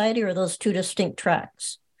Federalist Society, or are those two distinct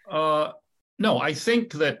tracks? No, I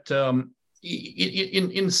think that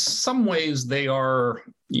in some ways they are.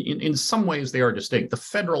 In some ways they are distinct. The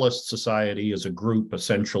Federalist Society is a group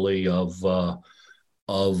essentially of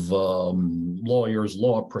lawyers,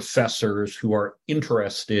 law professors who are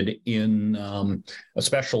interested in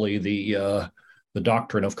especially the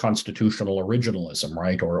doctrine of constitutional originalism,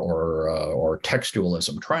 right, or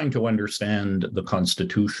textualism, trying to understand the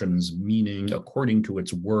Constitution's meaning according to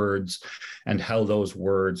its words and how those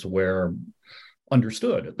words were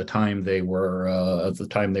understood at the time they were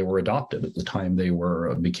adopted, at the time they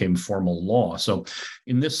became formal law. So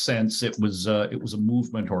in this sense, it was a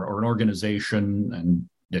movement or an organization, and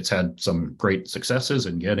it's had some great successes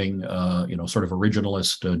in getting sort of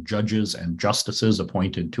originalist judges and justices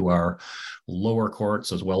appointed to our lower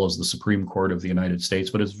courts as well as the Supreme Court of the United States,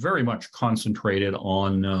 but it's very much concentrated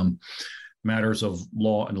on matters of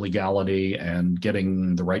law and legality and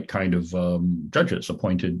getting the right kind of judges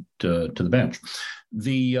appointed to the bench.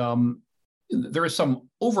 There is some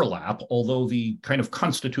overlap, although the kind of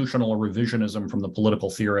constitutional revisionism from the political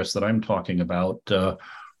theorists that I'm talking about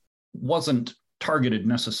wasn't targeted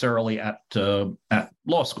necessarily at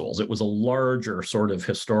law schools. It was a larger sort of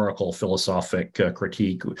historical philosophic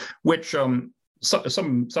critique, which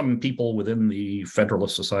some people within the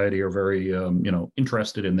Federalist Society are very,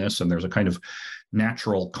 interested in this, and there's a kind of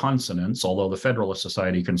natural consonance. Although the Federalist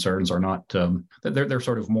Society concerns are not, they're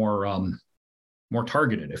sort of more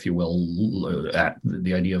targeted, if you will, at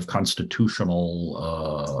the idea of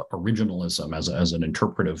constitutional originalism as an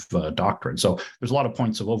interpretive doctrine. So there's a lot of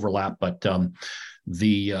points of overlap, but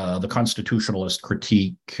the constitutionalist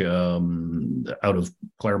critique out of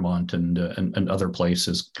Claremont and other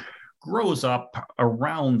places grows up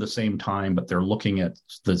around the same time, but they're looking at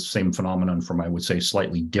the same phenomenon from, I would say,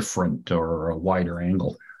 slightly different or a wider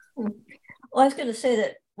angle. Well, I was going to say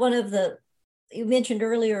that one of you mentioned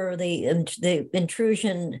earlier the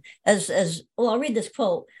intrusion as well. I'll read this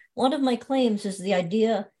quote. One of my claims is the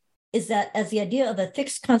idea is that as the idea of a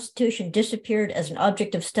fixed constitution disappeared as an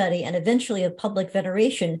object of study and eventually of public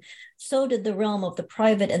veneration, so did the realm of the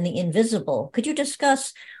private and the invisible. Could you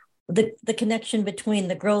discuss the connection between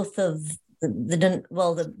the growth of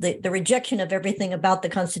the rejection of everything about the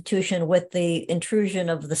Constitution with the intrusion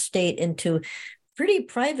of the state into pretty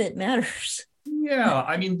private matters? Yeah,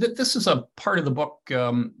 I mean, this is a part of the book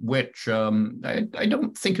which I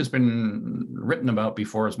don't think has been written about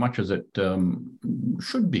before as much as it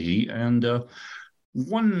should be. And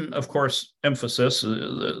one, of course, emphasis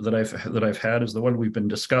that I've had is the one we've been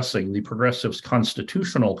discussing, the progressives'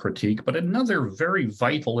 constitutional critique. But another very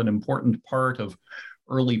vital and important part of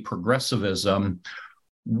early progressivism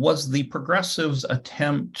was the progressives'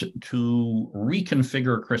 attempt to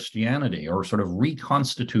reconfigure Christianity, or sort of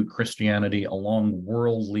reconstitute Christianity along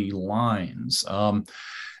worldly lines.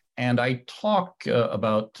 And I talk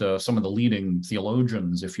about some of the leading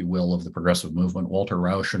theologians, if you will, of the progressive movement: Walter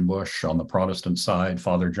Rauschenbusch on the Protestant side,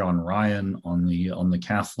 Father John Ryan on the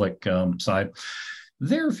Catholic side.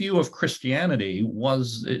 Their view of Christianity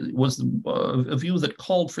was a view that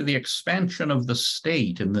called for the expansion of the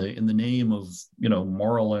state in the name of,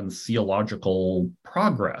 moral and theological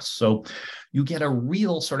progress. So you get a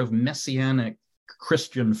real sort of messianic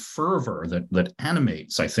Christian fervor that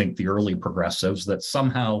animates, I think, the early progressives, that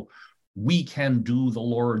somehow we can do the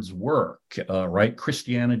Lord's work, right?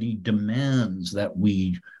 Christianity demands that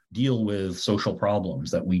we deal with social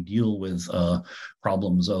problems, that we deal with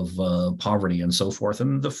problems of poverty and so forth.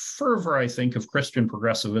 And the fervor, I think, of Christian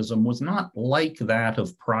progressivism was not like that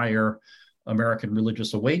of prior American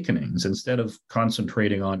religious awakenings. Instead of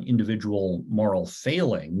concentrating on individual moral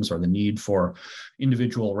failings or the need for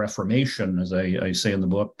individual reformation, as I say in the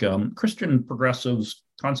book, Christian progressives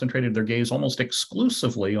concentrated their gaze almost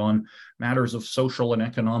exclusively on matters of social and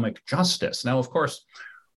economic justice. Now, of course,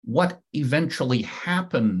 what eventually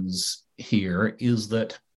happens here is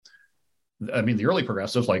that, I mean, the early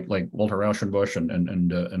progressives like Walter Rauschenbusch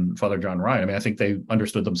and Father John Ryan, I mean, I think they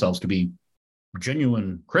understood themselves to be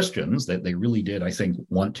genuine Christians, that they really did, I think,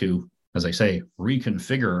 want to, as I say,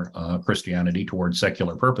 reconfigure Christianity towards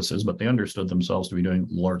secular purposes, but they understood themselves to be doing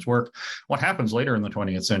the Lord's work. What happens later in the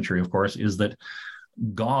 20th century, of course, is that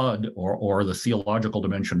God or the theological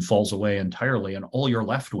dimension falls away entirely, and all you're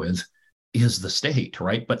left with is the state,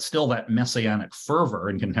 right? But still that messianic fervor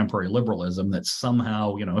in contemporary liberalism that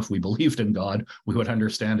somehow, if we believed in God, we would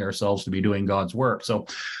understand ourselves to be doing God's work. So,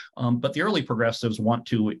 but the early progressives want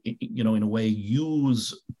to, in a way,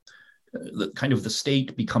 use the kind of the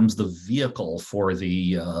state becomes the vehicle for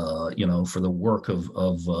the, for the work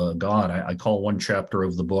of God. I call one chapter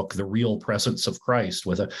of the book "The Real Presence of Christ"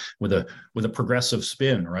 with a progressive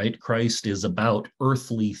spin, right? Christ is about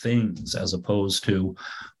earthly things as opposed to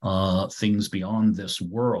things beyond this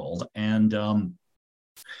world. And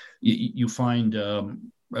you find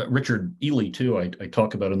Richard Ely, too, I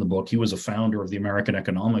talk about in the book. He was a founder of the American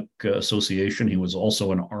Economic Association. He was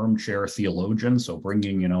also an armchair theologian, so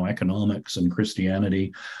bringing, economics and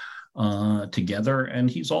Christianity together. And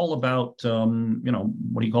he's all about,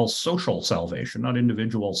 what he calls social salvation, not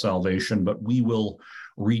individual salvation, but we will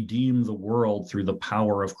redeem the world through the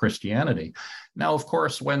power of Christianity. Now, of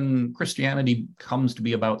course, when Christianity comes to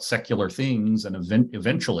be about secular things, and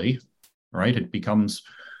eventually, right, it becomes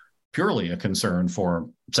purely a concern for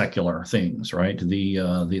secular things, right?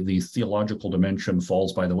 The theological dimension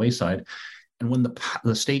falls by the wayside. And when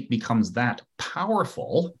the state becomes that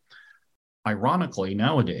powerful, ironically,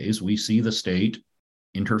 nowadays, we see the state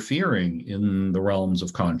interfering in the realms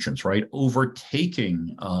of conscience, right?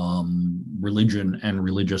 Overtaking religion and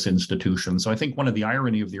religious institutions. So I think one of the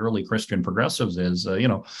irony of the early Christian progressives is,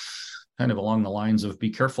 kind of along the lines of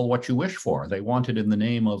be careful what you wish for. They wanted, in the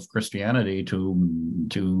name of Christianity,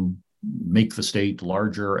 to make the state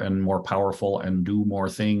larger and more powerful and do more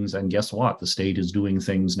things. And guess what? The state is doing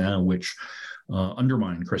things now which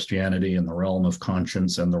undermine Christianity in the realm of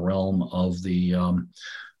conscience and the realm of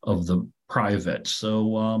the private.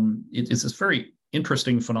 So it's this very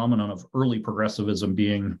interesting phenomenon of early progressivism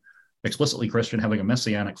being explicitly Christian, having a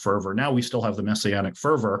messianic fervor. Now we still have the messianic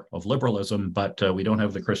fervor of liberalism, but we don't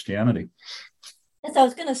have the Christianity. Yes, I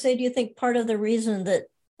was going to say, do you think part of the reason that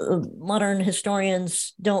modern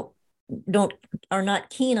historians are not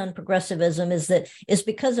keen on progressivism is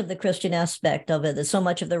because of the Christian aspect of it? That so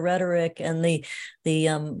much of the rhetoric and the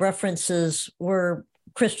references were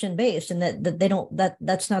Christian based, and that they don't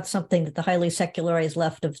that's not something that the highly secularized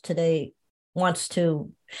left of today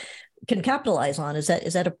can capitalize on. Is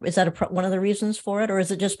that one of the reasons for it, or is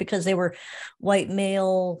it just because they were white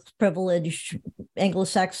male privileged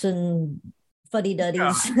Anglo-Saxon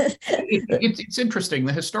fuddy-duddies. It's interesting.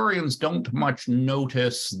 The historians don't much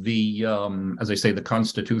notice the, as I say, the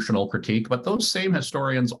constitutional critique, but those same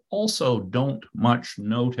historians also don't much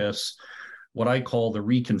notice what I call the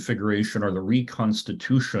reconfiguration or the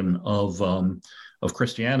reconstitution of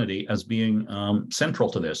Christianity as being central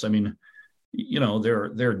to this. I mean,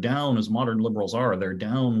 they're down, as modern liberals are, they're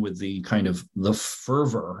down with the kind of the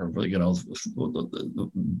fervor,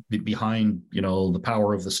 behind, the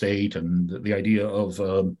power of the state and the idea of,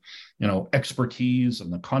 expertise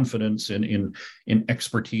and the confidence in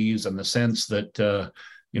expertise and the sense that,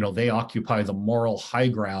 they occupy the moral high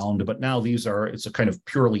ground. But now it's a kind of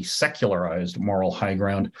purely secularized moral high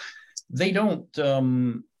ground. They don't,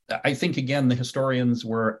 I think, again, the historians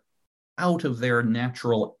were out of their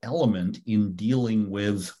natural element in dealing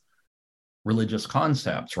with religious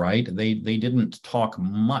concepts, right? They didn't talk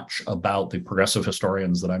much about, the progressive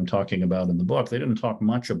historians that I'm talking about in the book. They didn't talk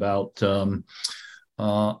much about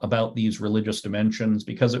these religious dimensions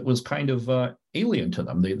because it was kind of alien to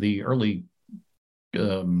them. The early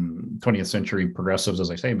 20th century progressives,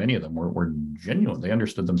 as I say, many of them were genuine. They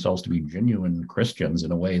understood themselves to be genuine Christians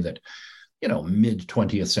in a way that mid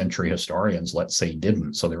 20th century historians, let's say,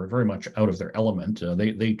 didn't. So they were very much out of their element.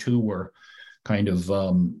 They too were kind of,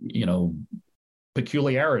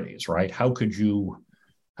 peculiarities, right? How could you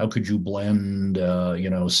blend,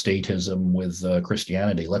 statism with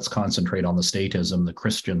Christianity? Let's concentrate on the statism. The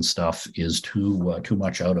Christian stuff is too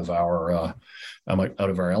much out of our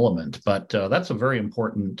element. But that's a very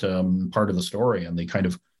important part of the story, and the kind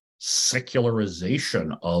of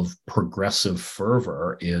secularization of progressive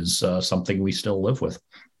fervor is something we still live with.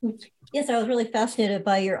 Yes, I was really fascinated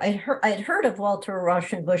by I'd heard of Walter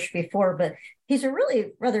Rauschenbusch before, but he's a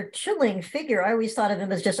really rather chilling figure. I always thought of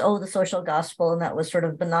him as just, the social gospel, and that was sort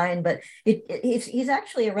of benign, but he's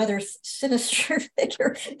actually a rather sinister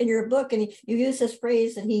figure in your book. And you use this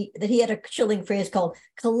phrase, and he had a chilling phrase called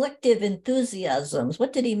collective enthusiasms.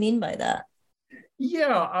 What did he mean by that?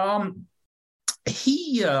 Yeah,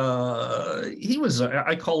 he was,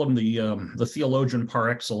 I call him the theologian par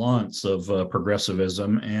excellence of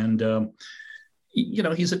progressivism, and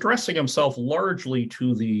he's addressing himself largely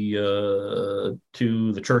to the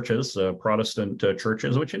churches, Protestant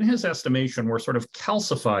churches, which in his estimation were sort of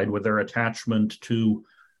calcified with their attachment to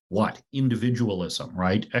what? Individualism,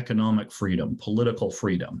 right? Economic freedom, political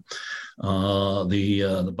freedom,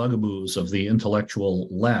 the bugaboos of the intellectual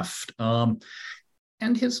left, and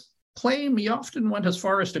his claim, he often went as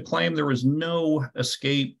far as to claim there was no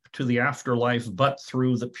escape to the afterlife but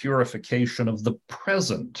through the purification of the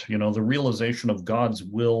present, the realization of God's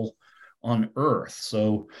will on earth.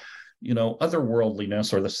 So,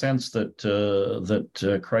 otherworldliness, or the sense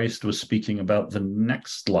that Christ was speaking about the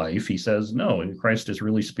next life, he says, no, Christ is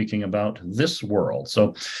really speaking about this world.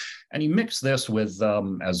 So, and he mixed this with,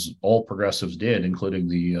 as all progressives did, including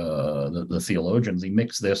the theologians, he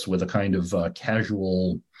mixed this with a kind of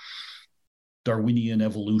casual Darwinian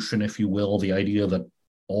evolution, if you will, the idea that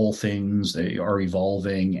all things, they are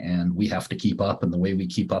evolving and we have to keep up, and the way we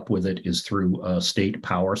keep up with it is through state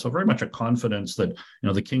power. So very much a confidence that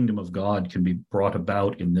the kingdom of God can be brought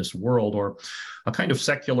about in this world, or a kind of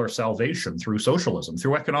secular salvation through socialism,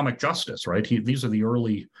 through economic justice, right? These are the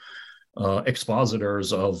early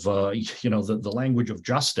expositors of the language of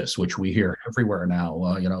justice, which we hear everywhere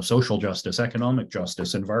now. Social justice, economic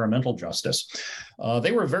justice, environmental justice.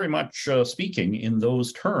 They were very much speaking in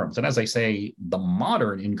those terms. And as I say, the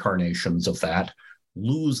modern incarnations of that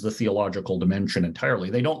lose the theological dimension entirely.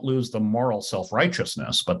 They don't lose the moral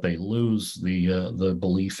self-righteousness, but they lose the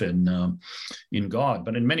belief in God.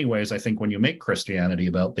 But in many ways, I think when you make Christianity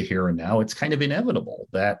about the here and now, it's kind of inevitable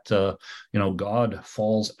that God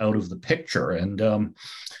falls out of the picture. And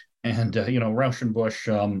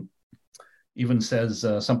Rauschenbusch even says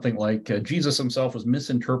something like Jesus himself was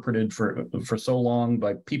misinterpreted for so long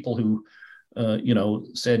by people who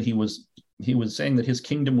said he was saying that his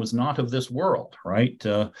kingdom was not of this world, right?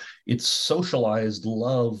 It's socialized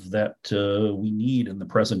love that we need in the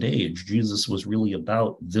present age. Jesus was really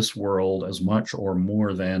about this world as much or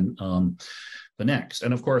more than the next.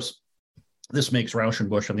 And of course, this makes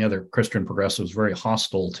Rauschenbusch and the other Christian progressives very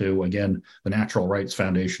hostile to, again, the natural rights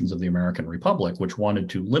foundations of the American Republic, which wanted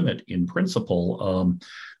to limit, in principle,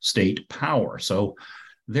 state power. So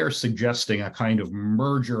they're suggesting a kind of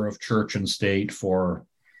merger of church and state for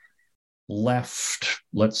left,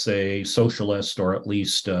 let's say, socialist, or at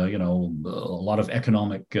least, a lot of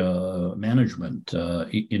economic management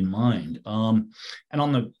in mind. And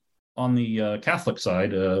on on the Catholic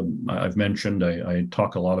side, I've mentioned, I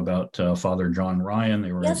talk a lot about Father John Ryan.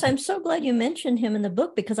 Yes, I'm so glad you mentioned him in the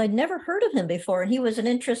book, because I'd never heard of him before. And he was an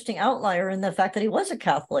interesting outlier in the fact that he was a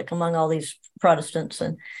Catholic among all these Protestants.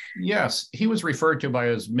 And yes, he was referred to by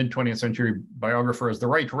his mid-20th century biographer as the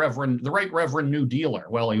Right Reverend New Dealer.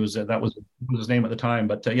 Well, that was his name at the time,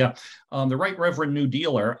 but the Right Reverend New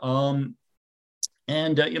Dealer.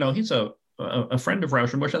 He's a friend of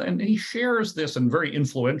Rauschenbusch, and he shares this, and very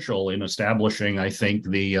influential in establishing, I think,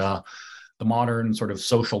 the modern sort of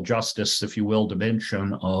social justice, if you will,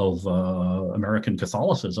 dimension of American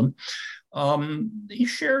Catholicism. He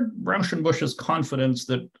shared Rauschenbusch's confidence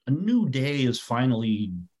that a new day is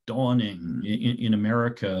finally dawning in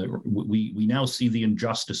America. We now see the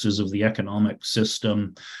injustices of the economic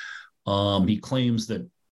system. He claims that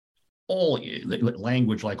all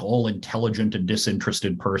language like all intelligent and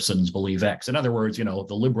disinterested persons believe X. In other words, the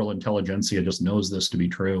liberal intelligentsia just knows this to be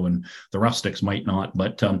true, and the rustics might not.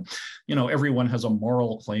 But, everyone has a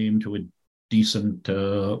moral claim to a decent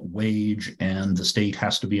wage, and the state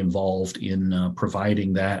has to be involved in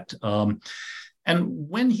providing that. And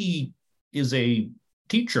when he is a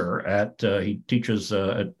teacher he teaches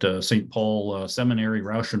at St. Paul Seminary.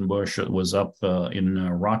 Rauschenbusch was up in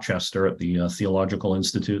Rochester at the Theological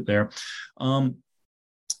Institute there.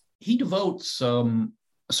 He devotes a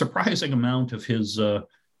surprising amount of his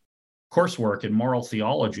coursework in moral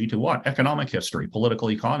theology to what? Economic history,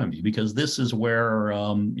 political economy, because this is where,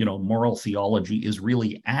 moral theology is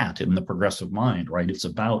really at in the progressive mind, right? It's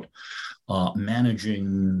about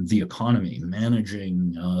managing the economy,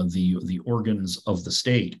 managing the organs of the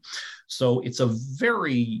state. So it's a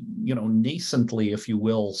very, nascently, if you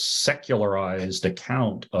will, secularized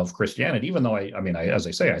account of Christianity, even though as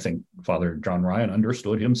I say, I think Father John Ryan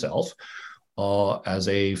understood himself as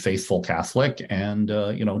a faithful Catholic, and,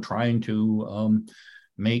 trying to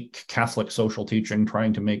make Catholic social teaching,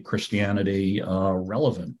 trying to make Christianity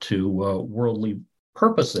relevant to worldly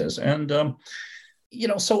purposes. And,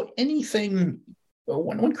 so anything,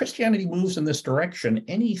 when Christianity moves in this direction,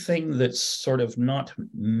 anything that's sort of not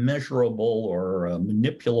measurable or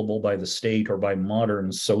manipulable by the state or by modern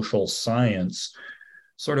social science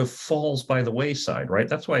sort of falls by the wayside, right?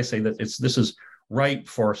 That's why I say that this is ripe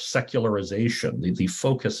for secularization. The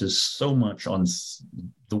focus is so much on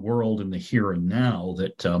the world in the here and now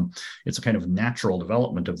that it's a kind of natural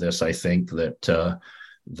development of this, I think, that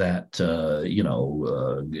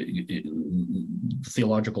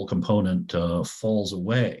theological component falls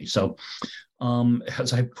away. So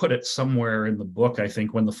as I put it somewhere in the book, I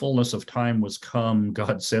think when the fullness of time was come,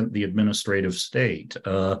 God sent the administrative state.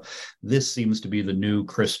 This seems to be the new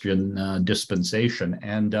Christian dispensation.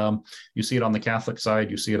 And you see it on the Catholic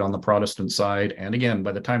side, you see it on the Protestant side. And again,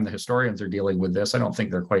 by the time the historians are dealing with this, I don't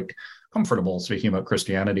think they're quite comfortable speaking about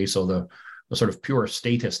Christianity. So the sort of pure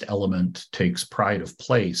statist element takes pride of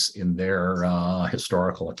place in their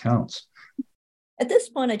historical accounts. At this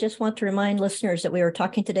point, I just want to remind listeners that we are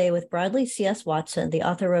talking today with Bradley C.S. Watson, the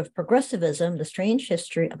author of Progressivism, The Strange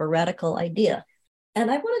History of a Radical Idea.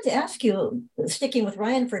 And I wanted to ask you, sticking with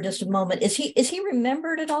Ryan for just a moment, is he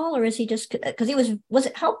remembered at all, or is he just, because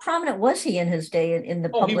how prominent was he in his day in the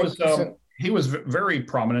public? He was very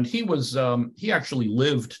prominent. He actually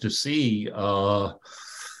lived to see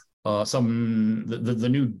the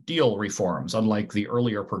New Deal reforms. Unlike the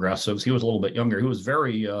earlier progressives, he was a little bit younger. He was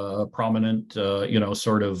very prominent,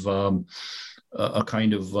 sort of a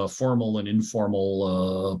kind of formal and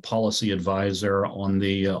informal policy advisor on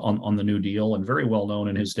the New Deal, and very well known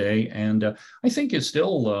in his day. And I think is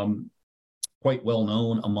still quite well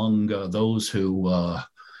known among those who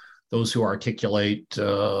articulate,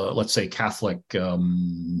 let's say, Catholic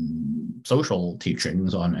social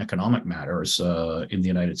teachings on economic matters in the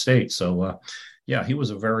United States. So, he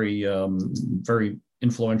was a very, very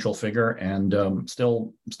influential figure, and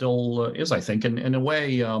still is, I think. In a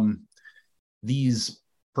way, these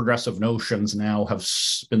progressive notions now have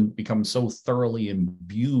become so thoroughly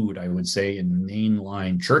imbued, I would say, in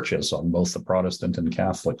mainline churches on both the Protestant and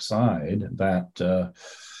Catholic side that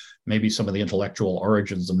maybe some of the intellectual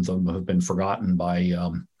origins of them have been forgotten by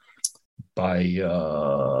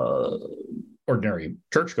ordinary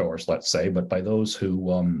churchgoers, let's say, but by those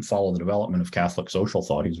who follow the development of Catholic social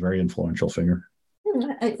thought. He's a very influential figure.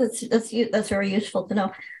 That's very useful to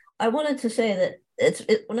know. I wanted to say that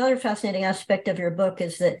another fascinating aspect of your book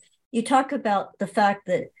is that you talk about the fact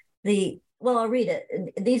that I'll read it.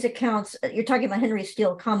 In these accounts, you're talking about Henry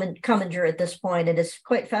Steele Commager at this point, and it's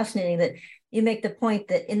quite fascinating that you make the point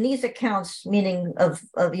that in these accounts, meaning of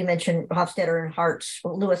you mentioned Hofstadter and Hartz,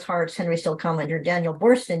 Lewis Hartz, Henry Steele Commager, Daniel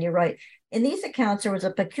Boorstin, you write, In these accounts, there was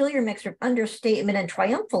a peculiar mixture of understatement and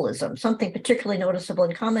triumphalism, something particularly noticeable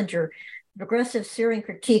in Commander. Progressive Syrian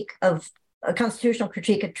critique of a constitutional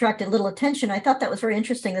critique attracted little attention. I thought that was very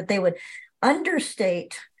interesting that they would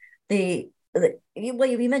understate well,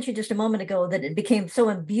 you mentioned just a moment ago that it became so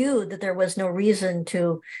imbued that there was no reason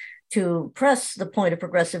to press the point of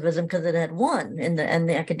progressivism because it had won in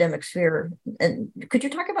the academic sphere. And could you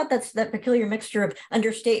talk about that peculiar mixture of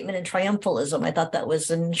understatement and triumphalism? I thought that was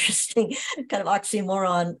an interesting kind of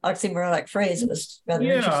oxymoronic phrase. It was rather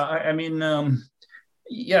interesting. I mean,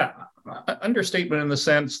 understatement in the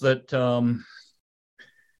sense that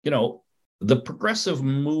the progressive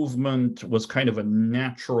movement was kind of a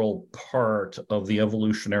natural part of the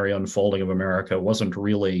evolutionary unfolding of America. It wasn't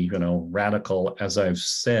really, radical, as I've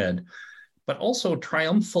said, but also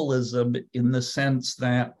triumphalism in the sense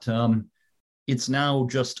that it's now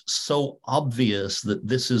just so obvious that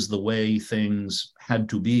this is the way things had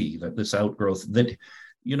to be, that this outgrowth, that,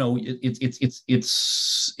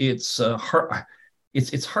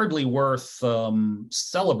 it's hardly worth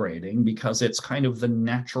celebrating because it's kind of the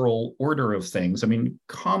natural order of things. I mean,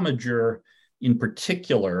 Commager in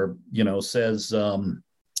particular, says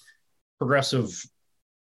progressive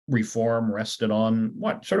reform rested on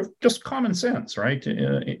what? Sort of just common sense, right?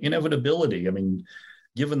 Inevitability. I mean,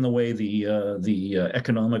 given the way the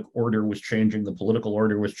economic order was changing, the political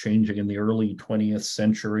order was changing in the early 20th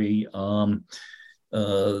century,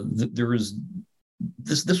 there is...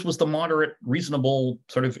 This was the moderate, reasonable,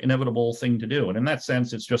 sort of inevitable thing to do. And in that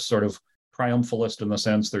sense, it's just sort of triumphalist in the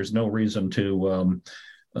sense there's no reason to,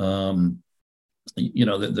 the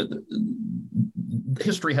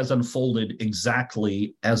history has unfolded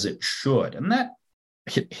exactly as it should. And that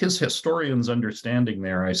his historian's understanding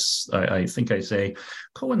there, I think I say,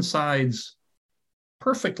 coincides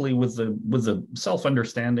perfectly with the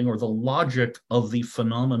self-understanding or the logic of the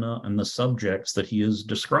phenomena and the subjects that he is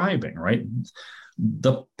describing, right?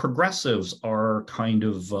 The progressives are kind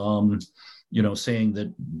of, saying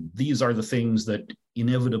that these are the things that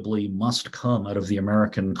inevitably must come out of the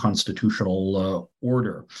American constitutional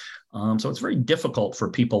order. So it's very difficult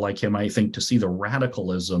for people like him, I think, to see the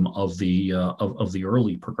radicalism of the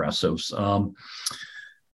early progressives. I'd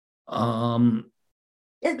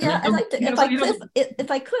like to,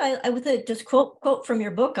 if I could, I would just quote from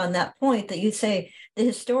your book on that point that you say the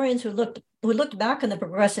historians who looked back on the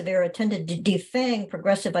progressive era tended to defang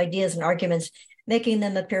progressive ideas and arguments, making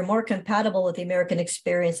them appear more compatible with the American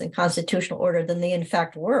experience and constitutional order than they in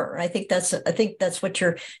fact were. I think that's what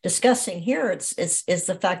you're discussing here. It's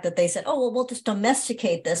the fact that they said, oh, well, we'll just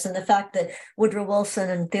domesticate this, and the fact that Woodrow Wilson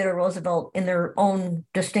and Theodore Roosevelt, in their own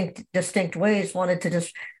distinct ways, wanted to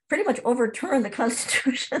just pretty much overturn the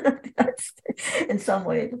Constitution of the United States in some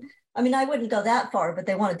ways. I mean, I wouldn't go that far, but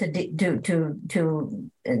they wanted to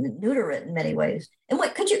neuter it in many ways. And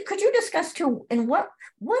what could you discuss too? And what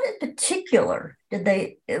in particular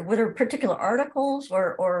were there particular articles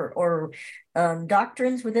or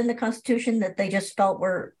doctrines within the Constitution that they just felt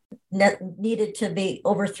were needed to be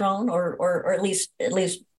overthrown or at least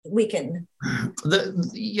weakened?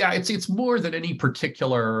 It's more than any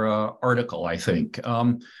particular article, I think.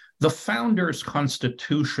 The Founders'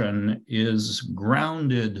 Constitution is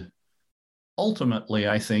grounded ultimately,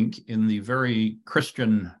 I think, in the very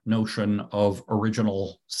Christian notion of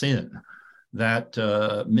original sin, that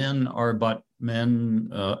men are but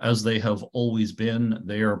men as they have always been.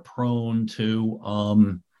 They are prone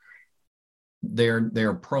to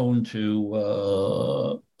they're prone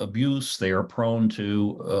to abuse. They are prone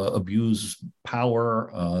to abuse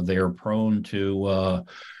power. They are prone to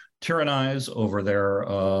tyrannize over their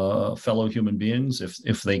fellow human beings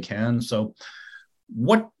if they can. So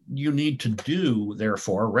what you need to do,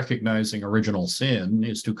 therefore, recognizing original sin,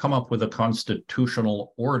 is to come up with a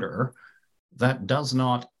constitutional order that does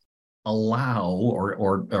not allow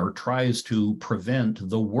or tries to prevent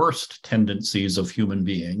the worst tendencies of human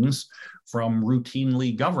beings from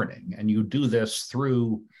routinely governing. And you do this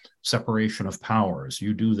through separation of powers.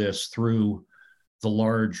 You do this through the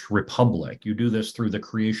large republic. You do this through the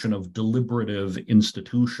creation of deliberative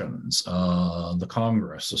institutions, the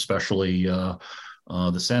Congress, especially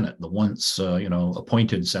the Senate, the once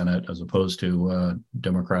appointed Senate as opposed to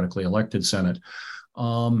democratically elected Senate.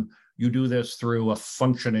 You do this through a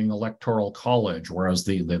functioning electoral college, whereas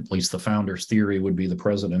at least the founders' theory would be the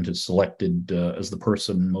president is selected as the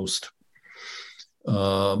person most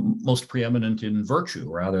preeminent in virtue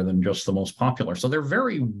rather than just the most popular. So they're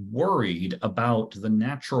very worried about the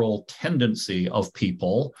natural tendency of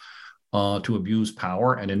people to abuse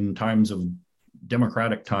power. And in times of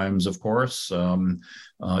democratic times, of course,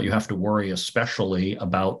 you have to worry especially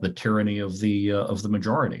about the tyranny of the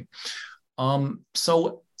majority.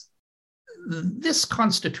 So this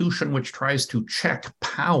constitution, which tries to check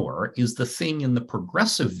power, is the thing in the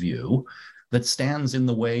progressive view that stands in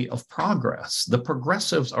the way of progress. The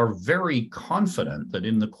progressives are very confident that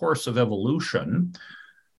in the course of evolution,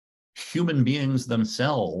 human beings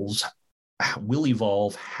themselves will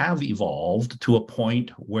evolve, have evolved to a point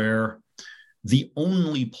where the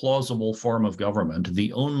only plausible form of government,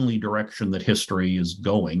 the only direction that history is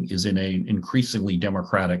going, is in an increasingly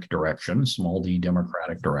democratic direction, small d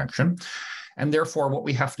democratic direction. And therefore, what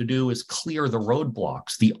we have to do is clear the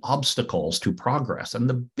roadblocks, the obstacles to progress. And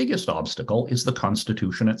the biggest obstacle is the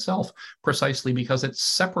Constitution itself, precisely because it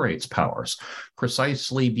separates powers,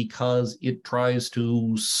 precisely because it tries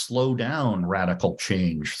to slow down radical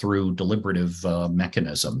change through deliberative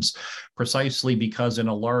mechanisms, precisely because in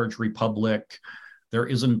a large republic, there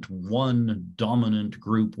isn't one dominant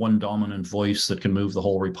group, one dominant voice that can move the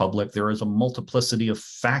whole republic. There is a multiplicity of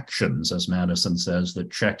factions, as Madison says, that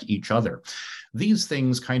check each other. These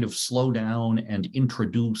things kind of slow down and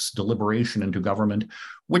introduce deliberation into government,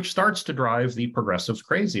 which starts to drive the progressives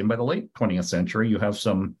crazy. And by the late 20th century, you have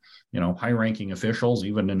some, high-ranking officials,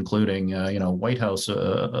 even including, White House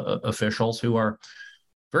officials who are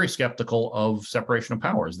very skeptical of separation of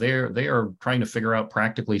powers. They are trying to figure out,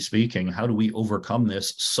 practically speaking, how do we overcome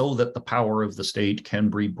this so that the power of the state can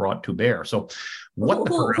be brought to bear. So,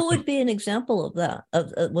 who would be an example of that,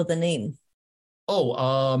 with a name?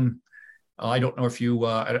 I don't know if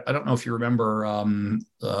you remember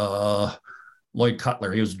Lloyd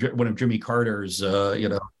Cutler. He was one of Jimmy Carter's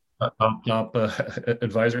top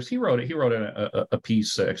advisors. He wrote a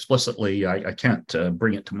piece explicitly. I can't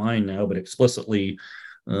bring it to mind now, but explicitly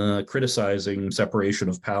criticizing separation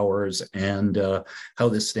of powers and how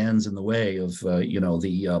this stands in the way of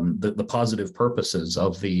the positive purposes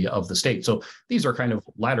of the state. So these are kind of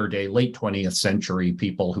latter day, late 20th century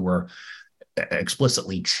people who are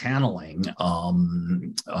explicitly channeling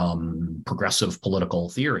progressive political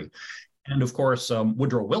theory. And of course,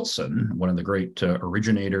 Woodrow Wilson, one of the great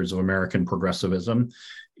originators of American progressivism,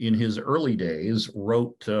 in his early days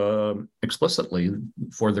wrote explicitly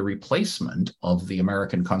for the replacement of the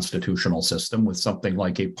American constitutional system with something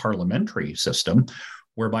like a parliamentary system,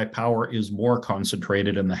 whereby power is more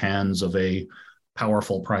concentrated in the hands of a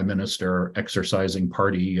powerful prime minister exercising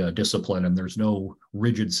party discipline, and there's no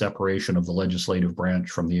rigid separation of the legislative branch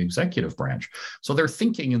from the executive branch. So they're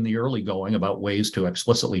thinking in the early going about ways to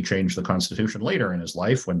explicitly change the Constitution. Later in his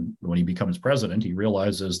life, when he becomes president, he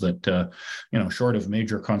realizes that, short of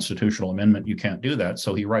major constitutional amendment, you can't do that.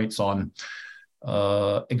 So he writes on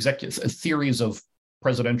executive theories of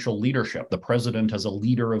presidential leadership, the president as a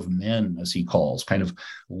leader of men, as he calls, kind of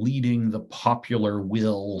leading the popular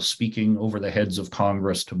will, speaking over the heads of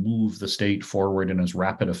Congress to move the state forward in as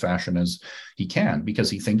rapid a fashion as he can, because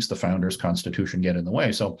he thinks the founders' Constitution get in the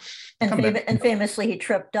way. So, and famously, he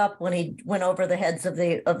tripped up when he went over the heads of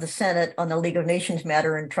the Senate on the League of Nations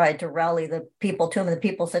matter and tried to rally the people to him, and the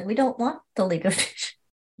people said, "We don't want the League of Nations."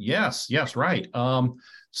 Yes, right.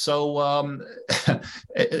 So a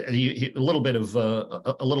little bit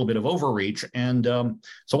of overreach, and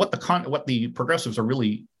so what the progressives are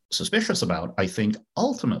really suspicious about, I think,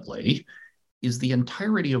 ultimately, is the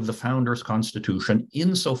entirety of the founders' Constitution,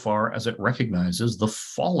 insofar as it recognizes the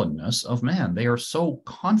fallenness of man. They are so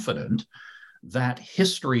confident that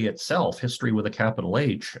history itself, history with a capital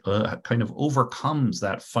H, kind of overcomes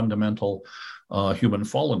that fundamental human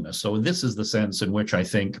fallenness. So this is the sense in which I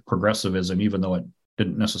think progressivism, even though it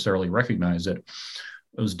didn't necessarily recognize it,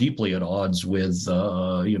 was deeply at odds with,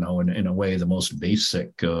 in a way, the most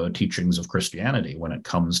basic teachings of Christianity when it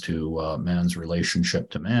comes to man's relationship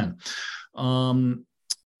to man. And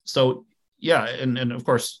of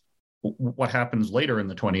course, what happens later in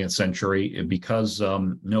the 20th century, because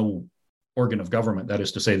no organ of government, that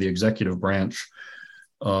is to say the executive branch,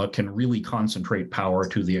 can really concentrate power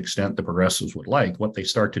to the extent the progressives would like, what they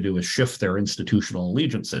start to do is shift their institutional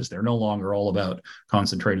allegiances. They're no longer all about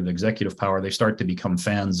concentrated executive power. They start to become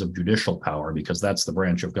fans of judicial power, because that's the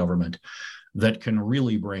branch of government that can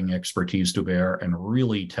really bring expertise to bear and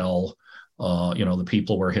really tell the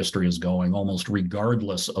people where history is going, almost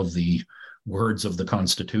regardless of the words of the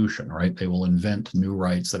Constitution, right? They will invent new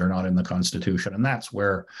rights that are not in the Constitution. And that's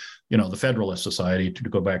where, the Federalist Society, to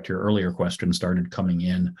go back to your earlier question, started coming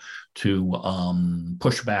in to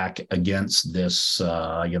push back against this,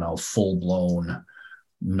 full-blown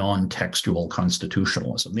non-textual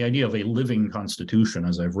constitutionalism. The idea of a living constitution,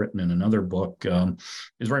 as I've written in another book,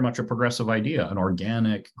 is very much a progressive idea, an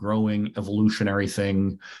organic, growing, evolutionary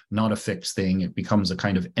thing, not a fixed thing. It becomes a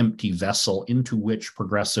kind of empty vessel into which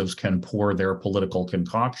progressives can pour their political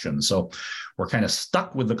concoction. So we're kind of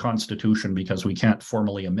stuck with the Constitution because we can't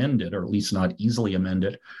formally amend it, or at least not easily amend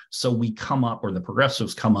it. So we come up, or the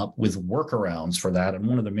progressives come up with workarounds for that. And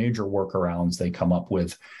one of the major workarounds they come up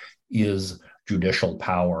with is judicial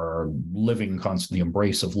power, the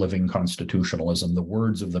embrace of living constitutionalism. The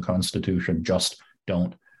words of the Constitution just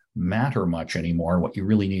don't matter much anymore. What you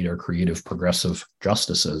really need are creative progressive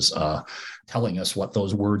justices telling us what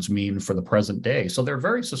those words mean for the present day. So they're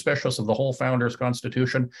very suspicious of the whole Founders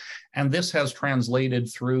Constitution. And this has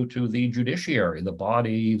translated through to the judiciary, the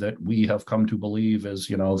body that we have come to believe is,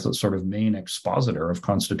 the sort of main expositor of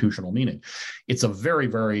constitutional meaning. It's a very,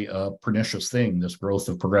 very pernicious thing, this growth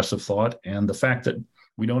of progressive thought. And the fact that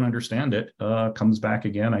we don't understand it comes back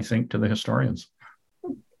again, I think, to the historians.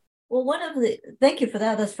 Well, thank you for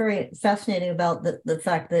that. That's very fascinating about the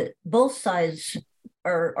fact that both sides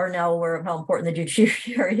are now aware of how important the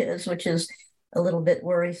judiciary is, which is a little bit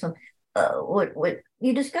worrisome. What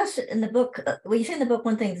you discuss in the book, you say in the book,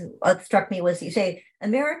 one thing that struck me was you say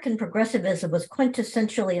American progressivism was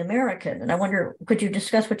quintessentially American. And I wonder, could you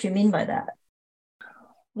discuss what you mean by that?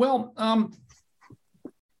 Well,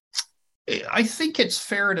 I think it's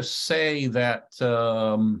fair to say that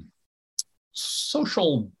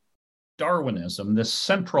social Darwinism, this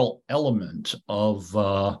central element of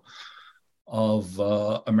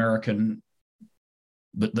American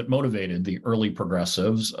that motivated the early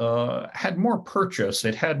progressives, had more purchase.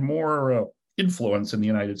 It had more influence in the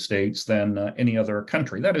United States than any other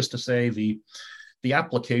country. That is to say, the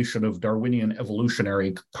application of Darwinian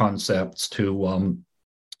evolutionary concepts to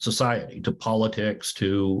society, to politics,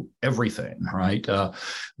 to everything, right?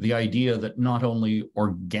 The idea that not only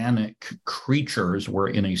organic creatures were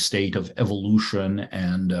in a state of evolution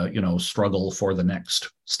and, struggle for the next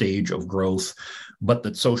stage of growth, but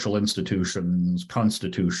that social institutions,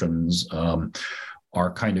 constitutions,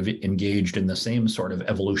 are kind of engaged in the same sort of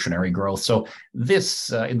evolutionary growth. So this,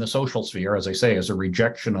 in the social sphere, as I say, is a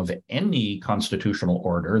rejection of any constitutional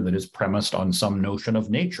order that is premised on some notion of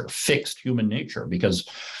nature, fixed human nature, because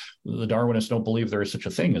the Darwinists don't believe there is such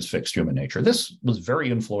a thing as fixed human nature. This was very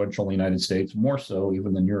influential in the United States, more so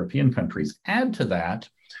even than European countries. Add to that,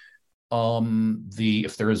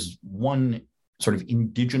 if there is one sort of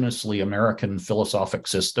indigenously American philosophic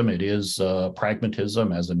system, it is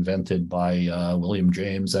pragmatism, as invented by William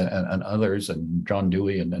James and others, and John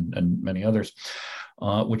Dewey and many others,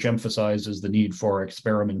 which emphasizes the need for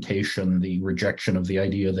experimentation, the rejection of the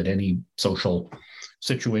idea that any social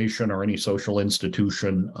situation or any social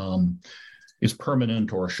institution is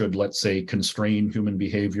permanent or should, let's say, constrain human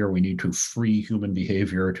behavior. We need to free human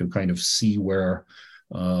behavior to kind of see where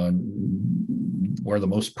the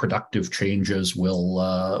most productive changes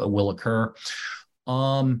will occur.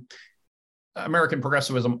 American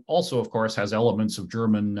progressivism also, of course, has elements of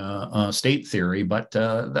German state theory, but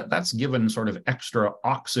that's given sort of extra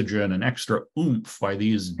oxygen and extra oomph by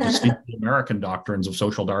these distinctly American doctrines of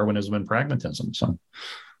social Darwinism and pragmatism. So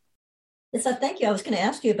thank you. I was going to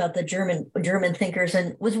ask you about the German thinkers,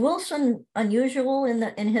 and was Wilson unusual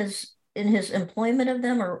in his employment of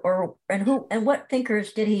them, and what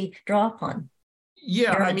thinkers did he draw upon?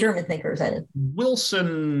 Yeah, German thinkers, that is.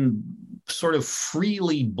 Wilson sort of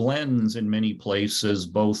freely blends in many places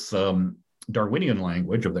both Darwinian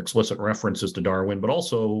language of explicit references to Darwin, but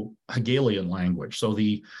also Hegelian language. So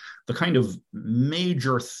the kind of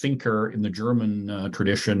major thinker in the German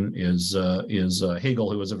tradition is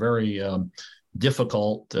Hegel, who was a very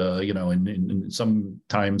difficult, and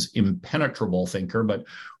sometimes impenetrable thinker, but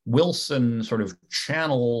Wilson sort of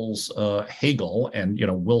channels Hegel, and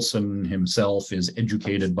Wilson himself is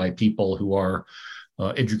educated by people who are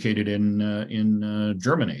educated in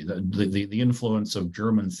Germany. The influence of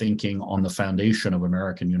German thinking on the foundation of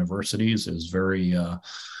American universities is very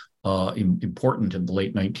important in the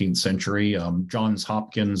late 19th century. Johns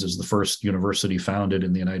Hopkins is the first university founded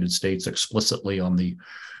in the United States explicitly on the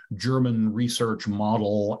German research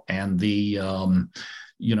model, and the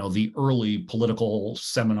early political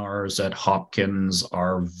seminars at Hopkins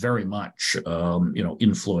are very much,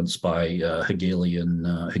 influenced by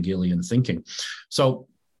Hegelian thinking. So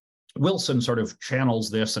Wilson sort of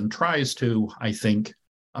channels this and tries to, I think,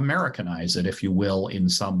 Americanize it, if you will, in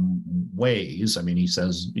some ways. I mean, he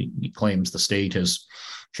claims the state is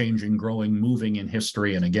changing, growing, moving in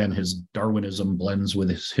history. And again, his Darwinism blends with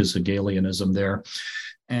his Hegelianism there.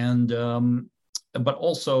 And but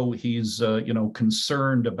also he's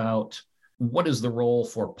concerned about what is the role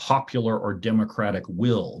for popular or democratic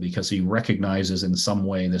will? Because he recognizes in some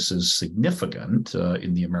way this is significant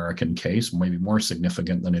in the American case, maybe more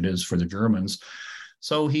significant than it is for the Germans.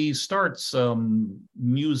 So he starts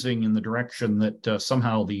musing in the direction that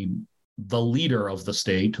somehow the leader of the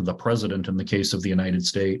state, the president in the case of the United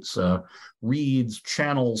States, reads,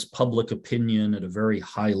 channels public opinion at a very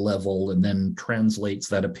high level, and then translates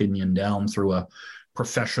that opinion down through a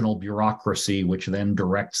professional bureaucracy, which then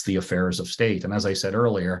directs the affairs of state. And as I said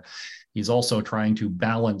earlier, he's also trying to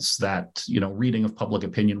balance that, reading of public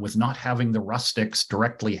opinion with not having the rustics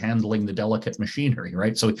directly handling the delicate machinery,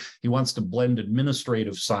 right? So he wants to blend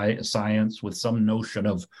administrative science with some notion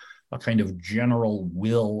of a kind of general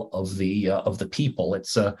will of the people.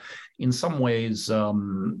 It's in some ways,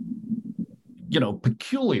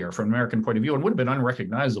 peculiar from an American point of view, and would have been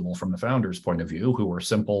unrecognizable from the founders' point of view, who were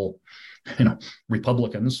simple,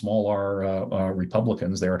 Republicans, small r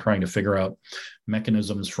Republicans. They are trying to figure out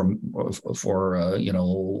mechanisms for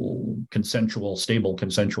stable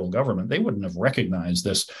consensual government. They wouldn't have recognized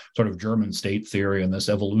this sort of German state theory and this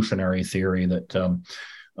evolutionary theory that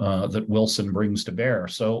that Wilson brings to bear.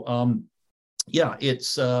 So,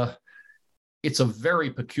 it's a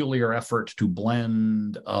very peculiar effort to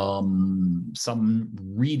blend some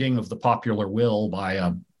reading of the popular will by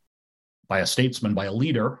a statesman, by a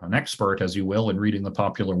leader, an expert, as you will, in reading the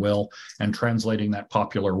popular will and translating that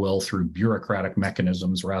popular will through bureaucratic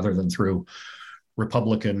mechanisms rather than through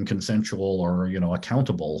Republican consensual or,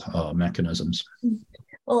 accountable mechanisms.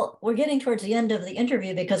 Well, we're getting towards the end of the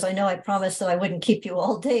interview because I know I promised that I wouldn't keep you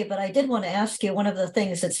all day, but I did want to ask you, one of the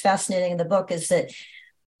things that's fascinating in the book is that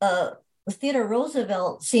Theodore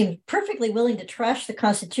Roosevelt seemed perfectly willing to trash the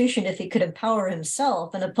Constitution if he could empower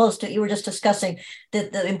himself, and opposed to, you were just discussing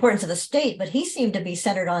the importance of the state, but he seemed to be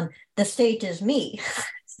centered on the state is me.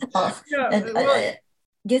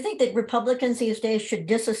 Do you think that Republicans these days should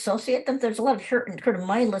disassociate them? There's a lot of kind of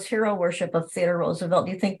mindless hero worship of Theodore Roosevelt.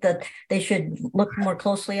 Do you think that they should look more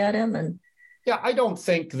closely at him? And yeah, I don't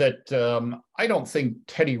think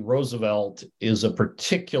Teddy Roosevelt is a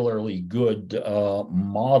particularly good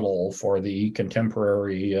model for the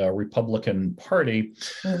contemporary Republican Party.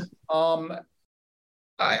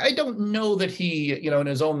 I don't know that he, in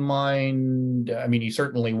his own mind, he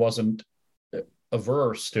certainly wasn't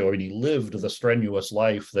averse to, he lived the strenuous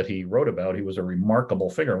life that he wrote about. He was a remarkable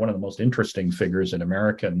figure, one of the most interesting figures in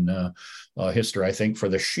American history, I think, for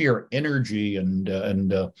the sheer energy and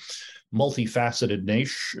multifaceted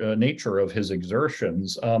nature of his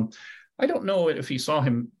exertions. I don't know if he saw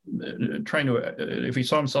if he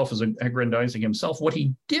saw himself as aggrandizing himself. What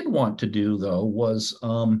he did want to do, though, was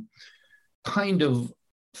kind of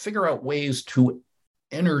figure out ways to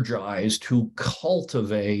energize, to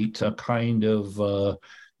cultivate a kind of,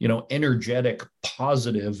 energetic,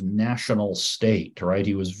 positive national state, right?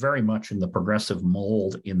 He was very much in the progressive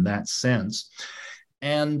mold in that sense.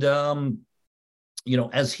 And,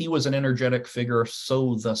 as he was an energetic figure,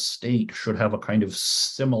 so the state should have a kind of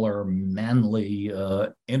similar manly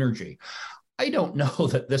energy. I don't know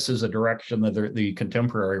that this is a direction that the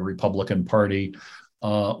contemporary Republican Party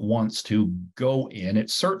wants to go in.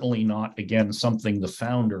 It's certainly not, again, something the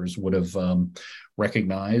founders would have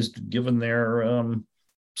recognized, given their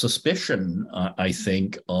suspicion, I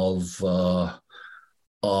think, of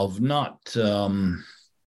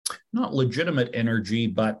not legitimate energy,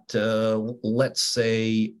 but let's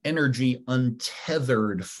say energy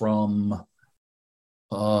untethered from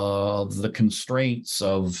the constraints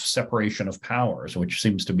of separation of powers, which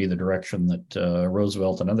seems to be the direction that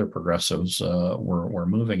Roosevelt and other progressives were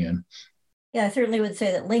moving in. Yeah, I certainly would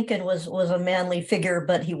say that Lincoln was a manly figure,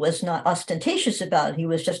 but he was not ostentatious about it. He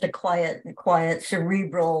was just a quiet,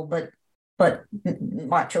 cerebral, but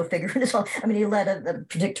macho figure. He led a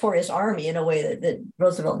victorious army in a way that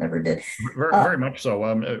Roosevelt never did. Very much so.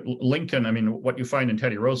 Lincoln, what you find in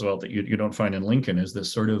Teddy Roosevelt that you don't find in Lincoln is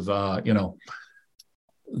this sort of,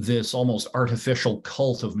 this almost artificial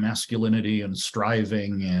cult of masculinity and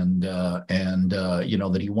striving and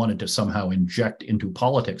that he wanted to somehow inject into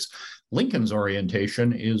politics. Lincoln's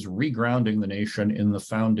orientation is regrounding the nation in the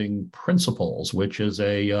founding principles, which is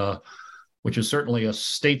certainly a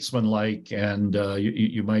statesman-like and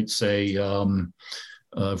you might say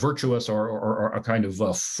virtuous or a kind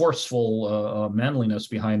of forceful manliness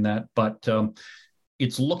behind that. But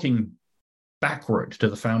it's looking backward to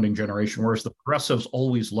the founding generation, whereas the progressives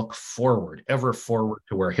always look forward, ever forward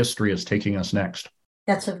to where history is taking us next.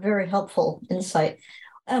 That's a very helpful insight.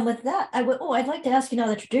 And with that, I'd like to ask you now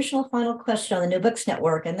the traditional final question on the New Books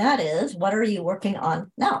Network, and that is, what are you working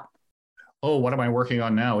on now? Oh, what am I working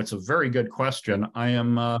on now? It's a very good question. I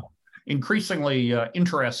am increasingly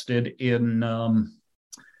interested in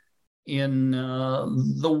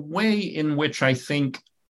the way in which I think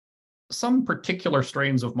some particular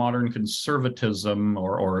strains of modern conservatism,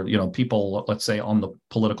 or people, let's say, on the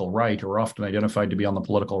political right, or often identified to be on the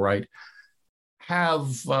political right,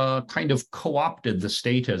 have kind of co-opted the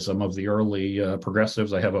statism of the early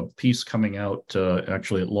progressives. I have a piece coming out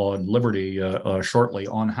actually at Law and Liberty shortly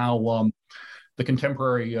on how the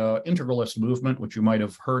contemporary integralist movement, which you might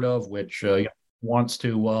have heard of, which wants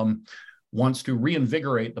to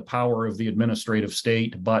reinvigorate the power of the administrative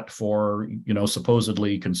state, but for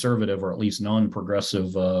supposedly conservative or at least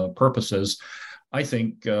non-progressive purposes, I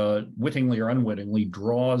think wittingly or unwittingly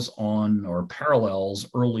draws on or parallels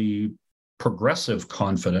early progressive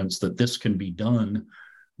confidence that this can be done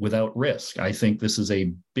without risk. I think this is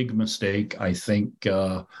a big mistake. I think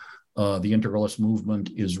the integralist movement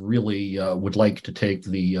is really would like to take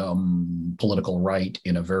the political right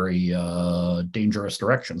in a very dangerous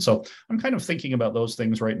direction. So I'm kind of thinking about those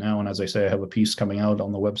things right now. And as I say, I have a piece coming out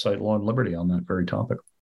on the website Law and Liberty on that very topic.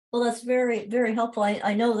 Well, that's very, very helpful.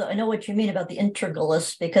 I know what you mean about the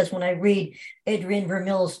integralists, because when I read Adrian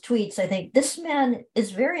Vermeule's tweets, I think this man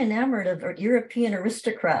is very enamored of European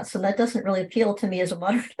aristocrats, and that doesn't really appeal to me as a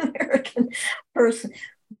modern American person.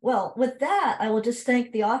 Well, with that, I will just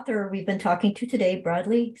thank the author we've been talking to today,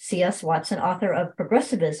 Bradley C.S. Watson, author of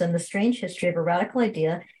Progressivism, The Strange History of a Radical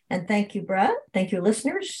Idea. And thank you, Brad. Thank you,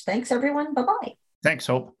 listeners. Thanks, everyone. Bye-bye. Thanks,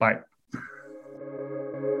 Hope. Bye.